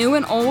fans, new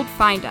and old,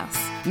 find us.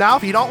 Now,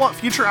 if you don't want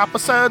future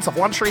episodes of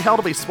One Tree Hill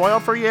to be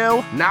spoiled for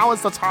you, now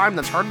is the time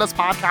to turn this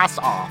podcast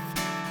off.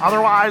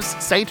 Otherwise,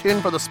 stay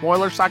tuned for the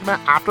spoiler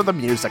segment after the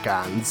music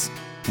ends.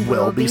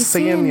 We'll be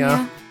seeing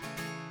ya.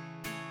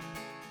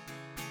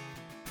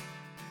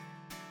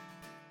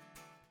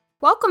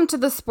 Welcome to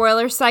the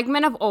spoiler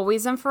segment of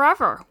Always and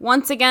Forever.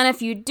 Once again,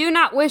 if you do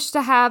not wish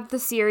to have the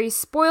series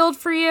spoiled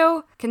for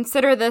you,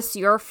 consider this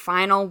your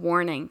final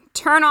warning.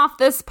 Turn off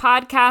this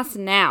podcast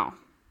now.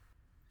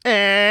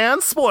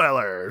 And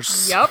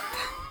spoilers. Yup.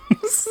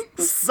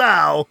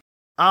 So,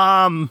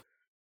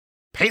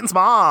 Peyton's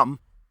mom.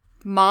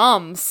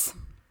 Moms.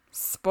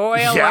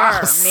 Spoiler.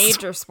 Yes.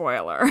 Major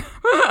spoiler.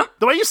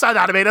 The way you said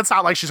that, it made it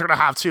sound like she's going to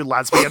have 2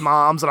 lesbian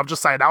moms, and I'm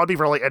just saying, that would be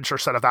really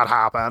interesting if that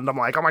happened. I'm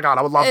like, oh my god,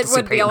 I would love to see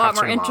It would be a Peyton lot have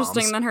more 2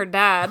 interesting moms. than her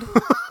dad.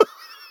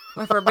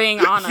 If we're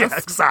being honest. Yeah,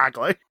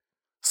 exactly.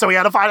 So we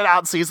had to find it out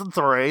in season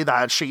 3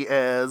 that she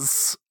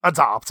is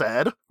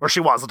adopted, or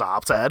she was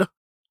adopted,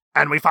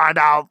 and we find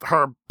out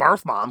her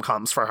birth mom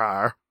comes for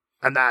her,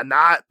 and then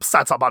that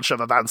sets a bunch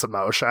of events in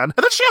motion. And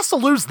then she has to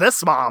lose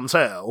this mom,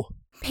 too.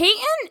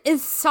 Peyton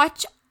is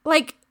such,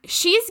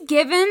 she's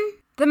given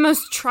the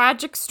most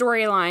tragic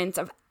storylines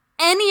of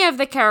any of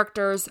the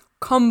characters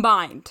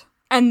combined,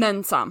 and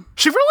then some.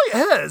 She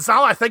really is,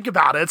 now that I think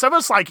about it. It's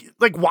almost like,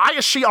 why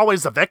is she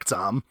always the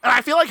victim? And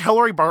I feel like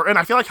Hillary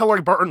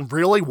Burton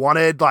really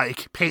wanted,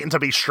 Peyton to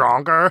be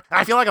stronger, and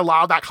I feel like a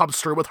lot of that comes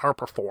through with her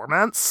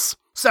performance.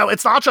 So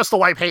it's not just the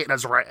way Peyton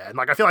is written.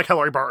 I feel like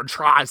Hillary Burton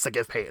tries to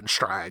give Peyton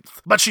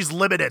strength, but she's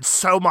limited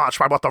so much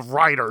by what the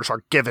writers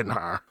are giving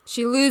her.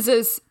 She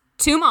loses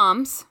 2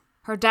 moms.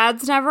 Her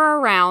dad's never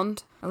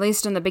around, at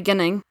least in the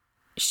beginning.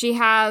 She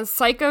has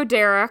Psycho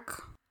Derek.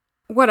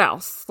 What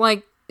else?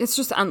 It's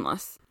just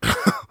endless.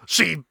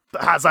 She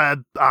has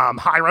a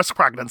high-risk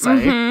pregnancy.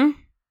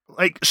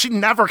 Mm-hmm. She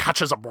never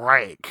catches a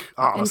break,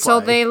 honestly. Until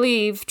they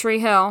leave Tree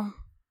Hill.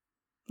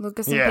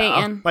 Lucas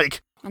and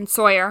Peyton. And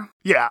Sawyer.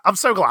 Yeah, I'm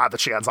so glad that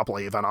she ends up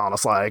leaving,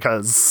 honestly,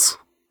 because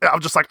I'm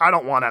just I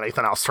don't want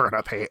anything else to turn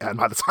at Peyton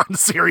by the time the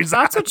series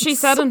ends. That's what she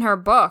said in her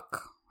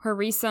book, her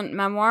recent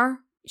memoir.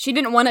 She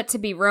didn't want it to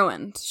be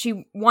ruined.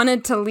 She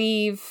wanted to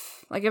leave,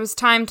 it was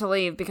time to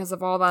leave because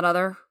of all that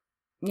other,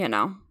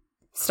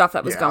 stuff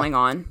that was going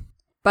on.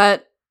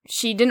 But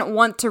she didn't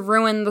want to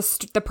ruin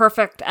the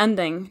perfect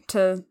ending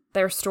to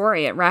their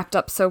story. It wrapped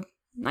up so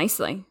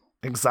nicely.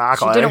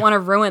 Exactly. She didn't want to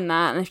ruin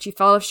that, and she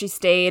felt if she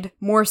stayed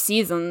more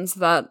seasons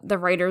that the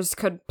writers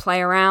could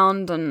play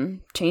around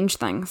and change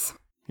things.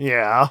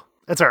 Yeah,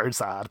 it's very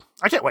sad.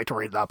 I can't wait to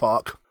read that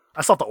book.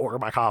 I still have to order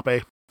my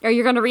copy. Are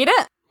you going to read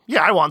it?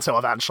 Yeah, I want to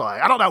eventually.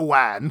 I don't know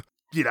when.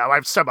 I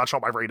have so much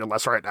on my reading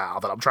list right now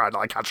that I'm trying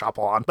to catch up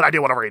on, but I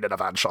do want to read it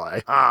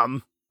eventually.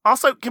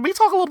 Also, can we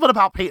talk a little bit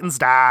about Peyton's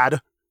dad?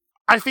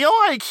 I feel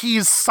like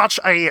he's such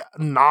a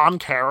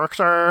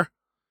non-character.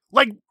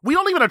 We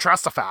don't even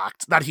address the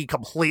fact that he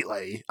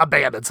completely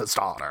abandons his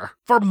daughter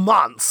for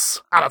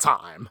months at a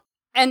time.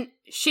 And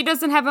she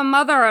doesn't have a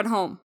mother at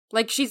home.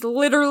 She's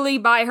literally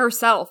by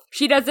herself.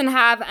 She doesn't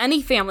have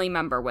any family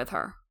member with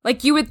her.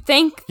 You would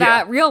think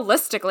that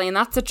realistically in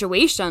that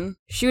situation,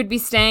 she would be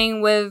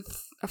staying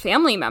with a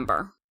family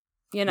member,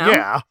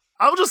 Yeah.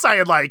 I'm just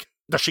saying,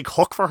 does she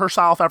cook for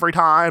herself every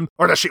time?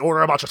 Or does she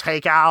order a bunch of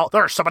takeout?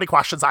 There are so many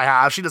questions I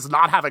have. She does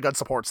not have a good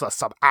support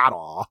system at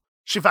all.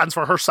 She fends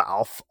for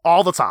herself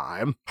all the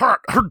time. Her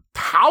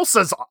house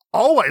is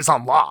always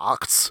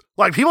unlocked.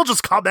 People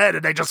just come in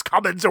and they just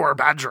come into her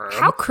bedroom.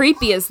 How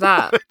creepy is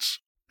that?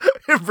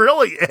 It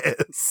really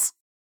is.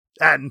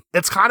 And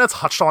it's kind of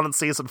touched on in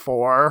season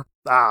 4.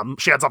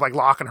 She ends up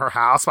locking her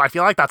house, but I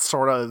feel like that's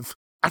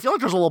I feel like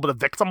there's a little bit of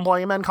victim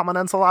blaming coming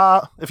into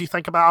that, if you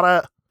think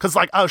about it. Because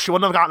she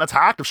wouldn't have gotten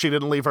attacked if she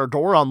didn't leave her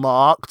door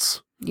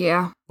unlocked.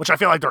 Yeah. Which I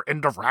feel like they're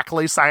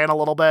indirectly saying a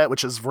little bit,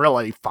 which is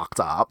really fucked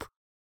up.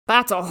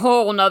 That's a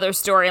whole nother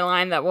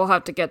storyline that we'll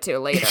have to get to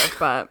later,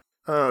 but...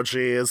 Oh,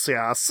 geez,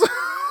 yes.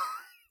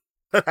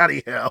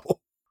 Anyhow.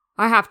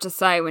 I have to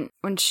say,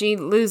 when she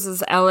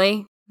loses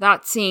Ellie,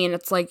 that scene,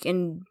 it's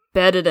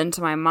embedded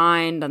into my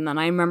mind, and then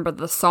I remember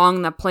the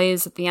song that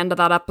plays at the end of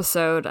that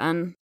episode,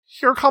 and...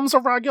 Here comes a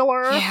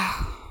regular.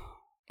 Yeah.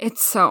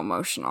 It's so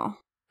emotional.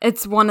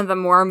 It's one of the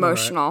more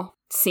emotional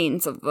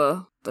scenes of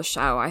the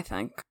show, I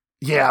think.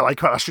 Yeah,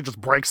 she just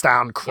breaks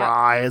down and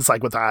cries,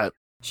 with that...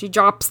 She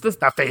drops the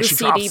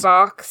CD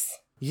box.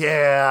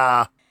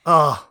 Yeah.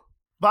 Ugh.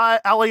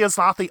 But Ellie is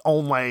not the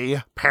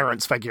only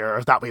parents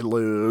figure that we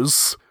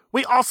lose.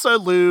 We also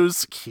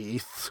lose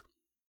Keith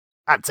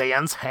at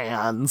Dan's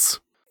hands.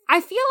 I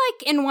feel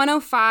like in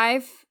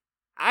 105,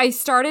 I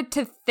started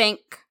to think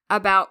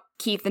about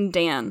Keith and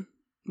Dan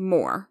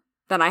more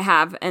than I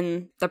have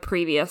in the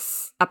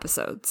previous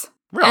episodes.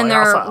 Really? And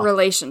their Also?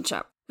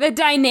 relationship. The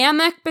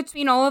dynamic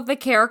between all of the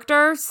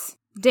characters.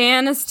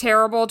 Dan is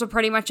terrible to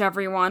pretty much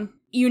everyone.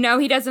 You know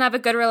he doesn't have a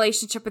good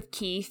relationship with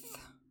Keith.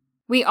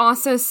 We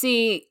also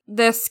see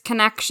this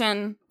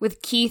connection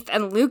with Keith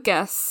and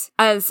Lucas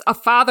as a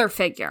father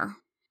figure.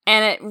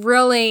 And it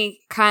really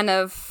kind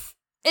of,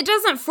 it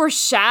doesn't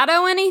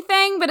foreshadow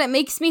anything, but it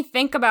makes me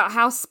think about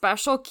how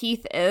special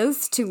Keith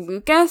is to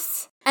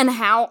Lucas and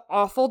how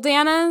awful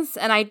Dan is.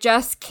 And I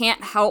just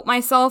can't help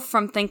myself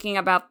from thinking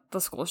about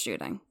the school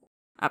shooting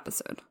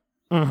episode.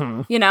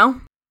 Mm-hmm. You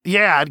know?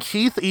 Yeah, and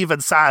Keith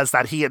even says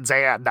that he and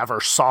Dan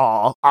never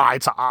saw eye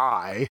to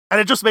eye.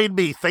 And it just made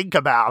me think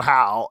about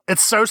how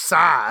it's so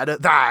sad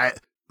that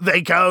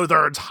they go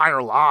their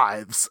entire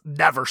lives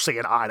never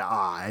seeing eye to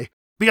eye.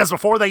 Because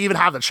before they even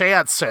have the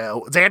chance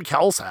to, Dan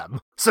kills him.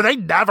 So they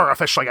never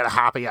officially get a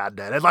happy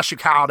ending, unless you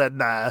count in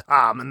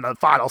the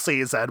final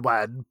season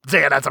when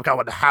Dan ends up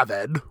going to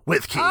heaven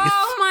with Keith.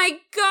 Oh my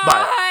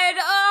god!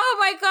 Oh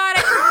my god,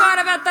 I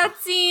forgot about that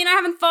scene. I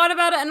haven't thought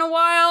about it in a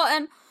while,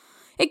 and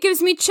it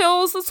gives me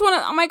chills. That's one.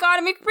 Oh my god!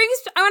 I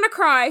want to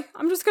cry.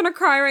 I'm just gonna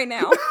cry right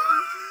now.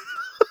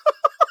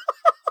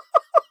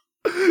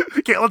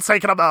 Caitlin's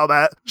taking a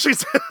moment.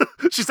 She's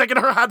taking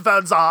her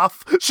headphones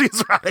off.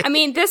 She's ready. I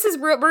mean,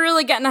 we're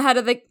really getting ahead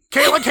of the.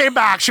 Caitlin came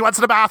back. She went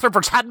to the bathroom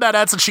for 10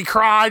 minutes and she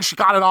cried. She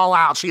got it all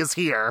out. She is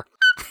here.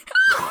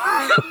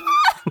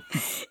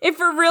 If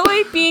we're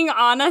really being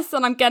honest,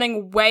 and I'm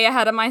getting way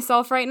ahead of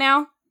myself right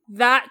now,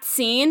 that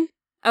scene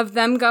of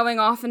them going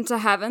off into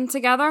heaven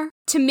together,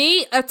 to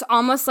me, it's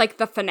almost like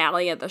the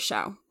finale of the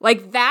show.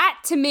 Like, that,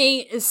 to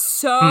me, is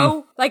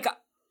so, like,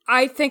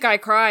 I think I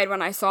cried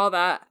when I saw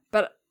that,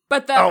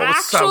 but the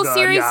actual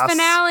series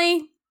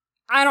finale,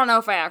 I don't know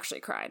if I actually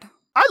cried.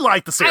 I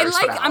like the series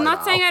finale, I'm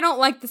not saying I don't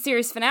like the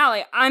series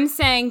finale. I'm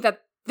saying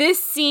that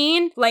this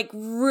scene, like,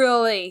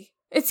 really,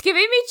 it's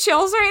giving me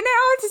chills right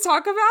now to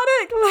talk about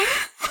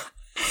it.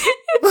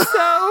 It's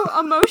so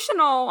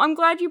emotional. I'm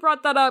glad you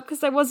brought that up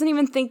because I wasn't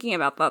even thinking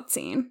about that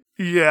scene.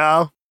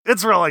 Yeah,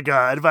 it's really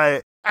good,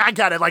 but I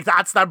get it. Like,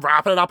 that's them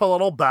wrapping it up a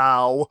little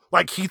bow.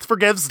 Like, Keith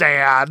forgives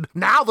Dan.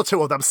 Now the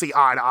two of them see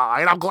eye to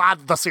eye, and I'm glad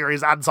that the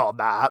series ends on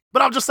that.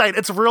 But I'm just saying,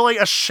 it's really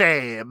a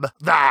shame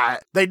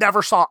that they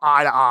never saw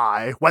eye to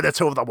eye when the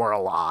two of them were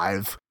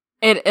alive.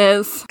 It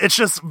is. It's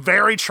just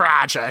very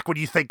tragic when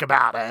you think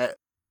about it.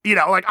 You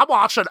know, like, I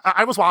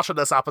was watching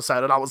this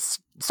episode and I was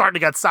starting to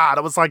get sad.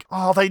 I was like,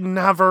 oh, they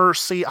never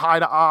see eye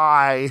to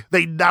eye.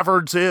 They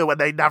never do, and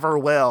they never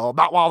will.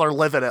 Not while they're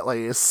living, at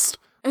least.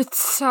 It's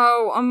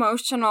so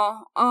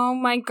emotional. Oh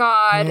my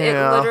god.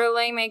 Yeah. It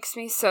literally makes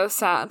me so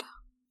sad.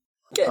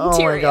 Getting my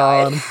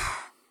teary-eyed. god.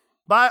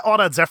 But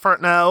on a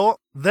different note,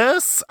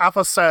 this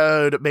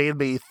episode made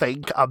me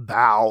think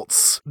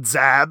about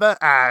Zeb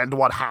and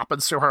what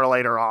happens to her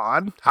later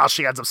on. How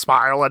she ends up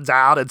spiraling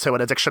down into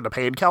an addiction to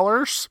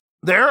painkillers.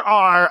 There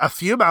are a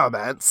few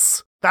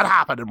moments that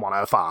happen in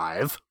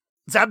 105.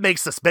 Zeb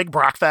makes this big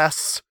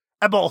breakfast,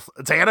 and both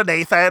Dan and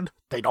Nathan,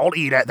 they don't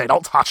eat it, they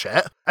don't touch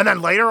it. And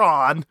then later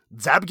on,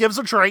 Zeb gives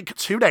a drink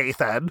to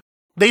Nathan.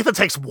 Nathan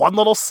takes one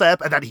little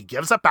sip, and then he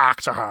gives it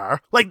back to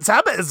her. Like,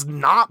 Zeb is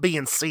not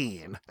being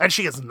seen, and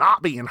she is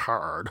not being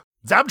heard.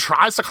 Zeb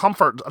tries to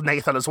comfort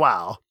Nathan as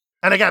well.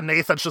 And again,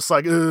 Nathan's just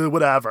like,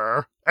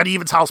 whatever. And he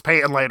even tells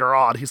Peyton later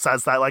on, he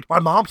says that, like, my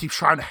mom keeps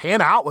trying to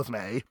hang out with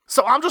me.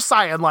 So I'm just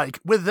saying, like,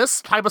 with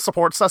this type of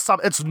support system,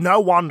 it's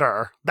no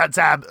wonder that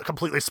Zeb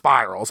completely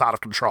spirals out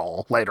of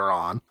control later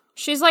on.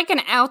 She's like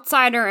an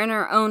outsider in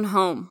her own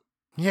home.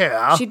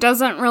 Yeah. She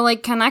doesn't really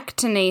connect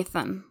to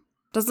Nathan.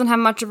 Doesn't have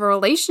much of a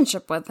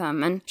relationship with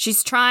him. And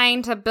she's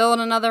trying to build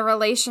another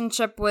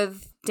relationship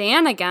with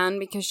Dan again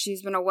because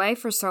she's been away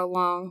for so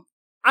long.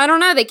 I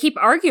don't know, they keep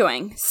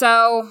arguing.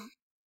 So,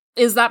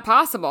 is that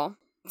possible?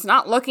 It's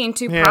not looking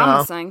too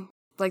promising.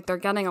 Like they're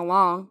getting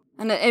along.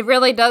 And it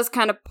really does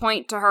kind of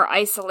point to her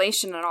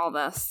isolation in all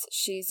this.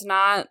 She's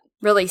not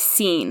really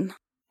seen.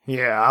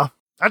 Yeah.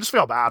 I just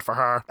feel bad for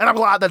her. And I'm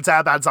glad that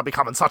Zeb ends up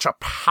becoming such a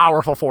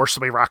powerful force to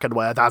be reckoned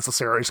with as the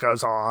series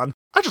goes on.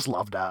 I just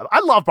love Deb. I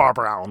love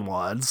Barbara Alyn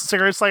Woods.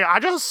 Seriously, I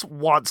just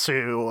want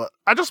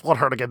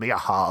her to give me a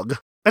hug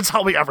and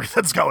tell me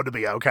everything's going to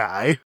be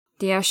okay.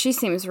 Yeah, she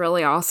seems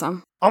really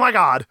awesome. Oh my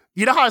god.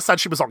 You know how I said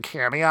she was on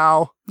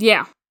Cameo?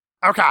 Yeah.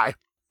 Okay.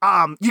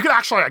 You can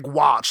actually, like,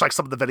 watch, like,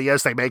 some of the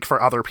videos they make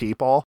for other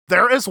people.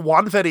 There is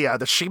one video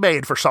that she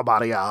made for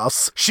somebody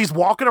else. She's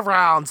walking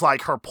around,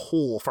 like, her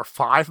pool for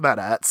 5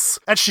 minutes,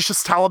 and she's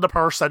just telling the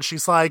person,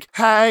 she's like,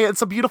 hey,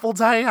 it's a beautiful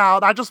day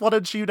out. I just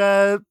wanted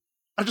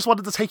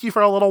to take you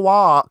for a little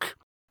walk.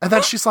 And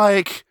then she's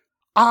like,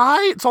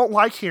 I don't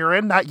like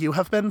hearing that you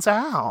have been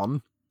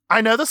down. I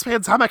know this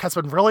pandemic has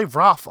been really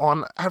rough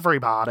on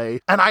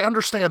everybody, and I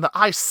understand that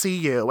I see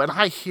you and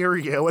I hear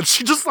you. And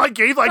she just, like,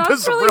 gave, like,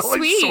 That's this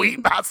really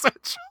sweet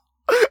message.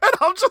 And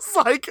I'm just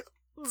like,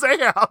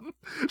 damn.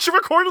 She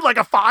recorded, like,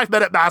 a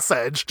 5-minute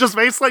message, just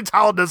basically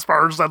telling this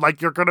person,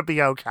 like, you're gonna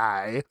be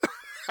okay.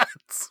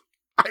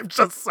 I'm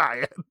just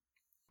saying.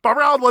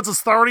 Barbara Alyn Woods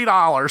is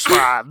 $30,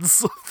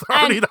 friends.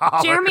 $30.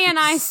 And Jeremy and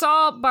I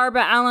saw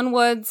Barbara Alyn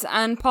Woods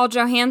and Paul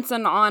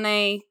Johansson on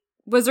a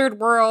Wizard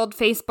World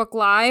Facebook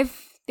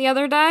Live the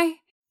other day.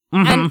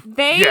 Mm-hmm. And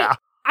they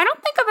I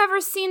don't think I've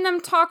ever seen them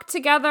talk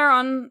together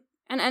on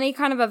any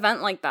kind of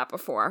event like that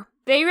before.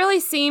 They really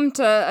seem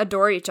to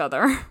adore each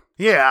other.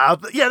 Yeah,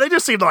 they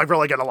just seem to, like,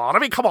 really get along. I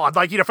mean, come on,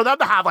 like, you know, for them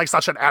to have, like,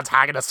 such an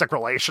antagonistic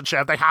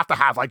relationship, they have to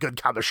have, like,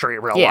 good chemistry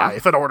in real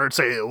life in order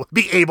to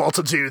be able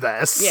to do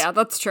this. Yeah,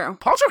 that's true.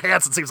 Paul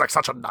Johansson seems like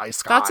such a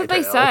nice guy, That's what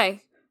they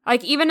say.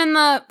 Like, even in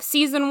the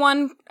season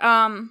 1,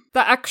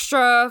 the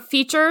extra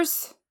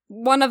features,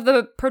 one of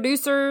the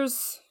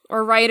producers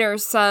or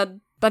writers said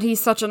that he's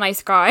such a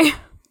nice guy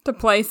to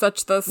play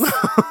such this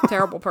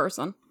terrible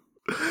person.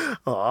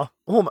 Oh,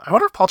 I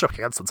wonder if Paul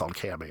Johansson's on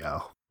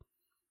Cameo.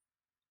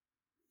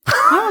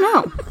 I don't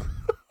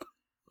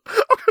know.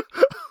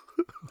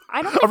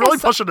 I'm really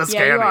pushing this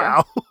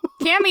Cameo.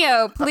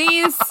 Cameo,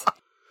 please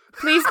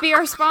be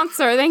our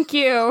sponsor. Thank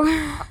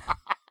you.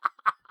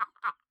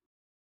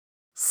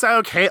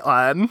 So,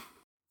 Caitlin.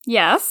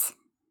 Yes?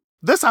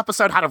 This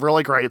episode had a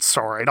really great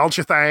story, don't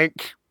you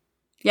think?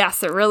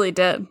 Yes, it really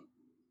did.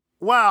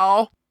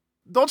 Well,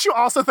 don't you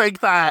also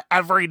think that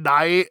every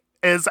night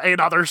is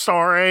another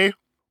story?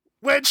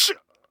 Which,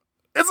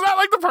 isn't that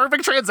like the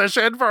perfect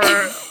transition for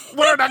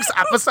what our next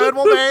episode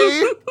will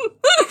be?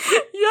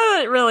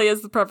 Yeah, it really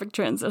is the perfect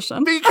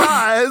transition.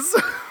 Because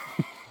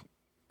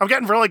I'm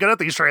getting really good at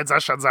these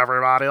transitions,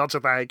 everybody, don't you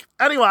think?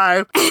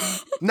 Anyway,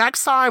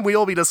 next time we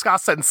will be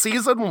discussing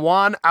Season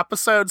 1,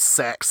 Episode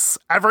 6.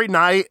 Every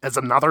night is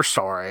another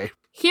story.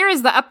 Here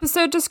is the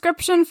episode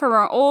description from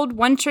our old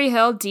One Tree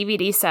Hill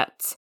DVD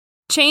sets.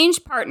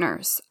 Change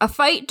partners. A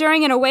fight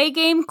during an away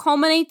game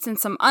culminates in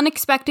some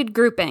unexpected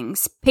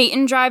groupings.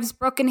 Peyton drives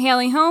Brooke and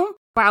Haley home,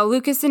 while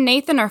Lucas and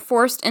Nathan are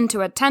forced into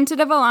a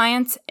tentative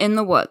alliance in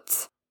the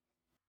woods.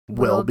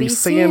 We'll be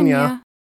seeing ya.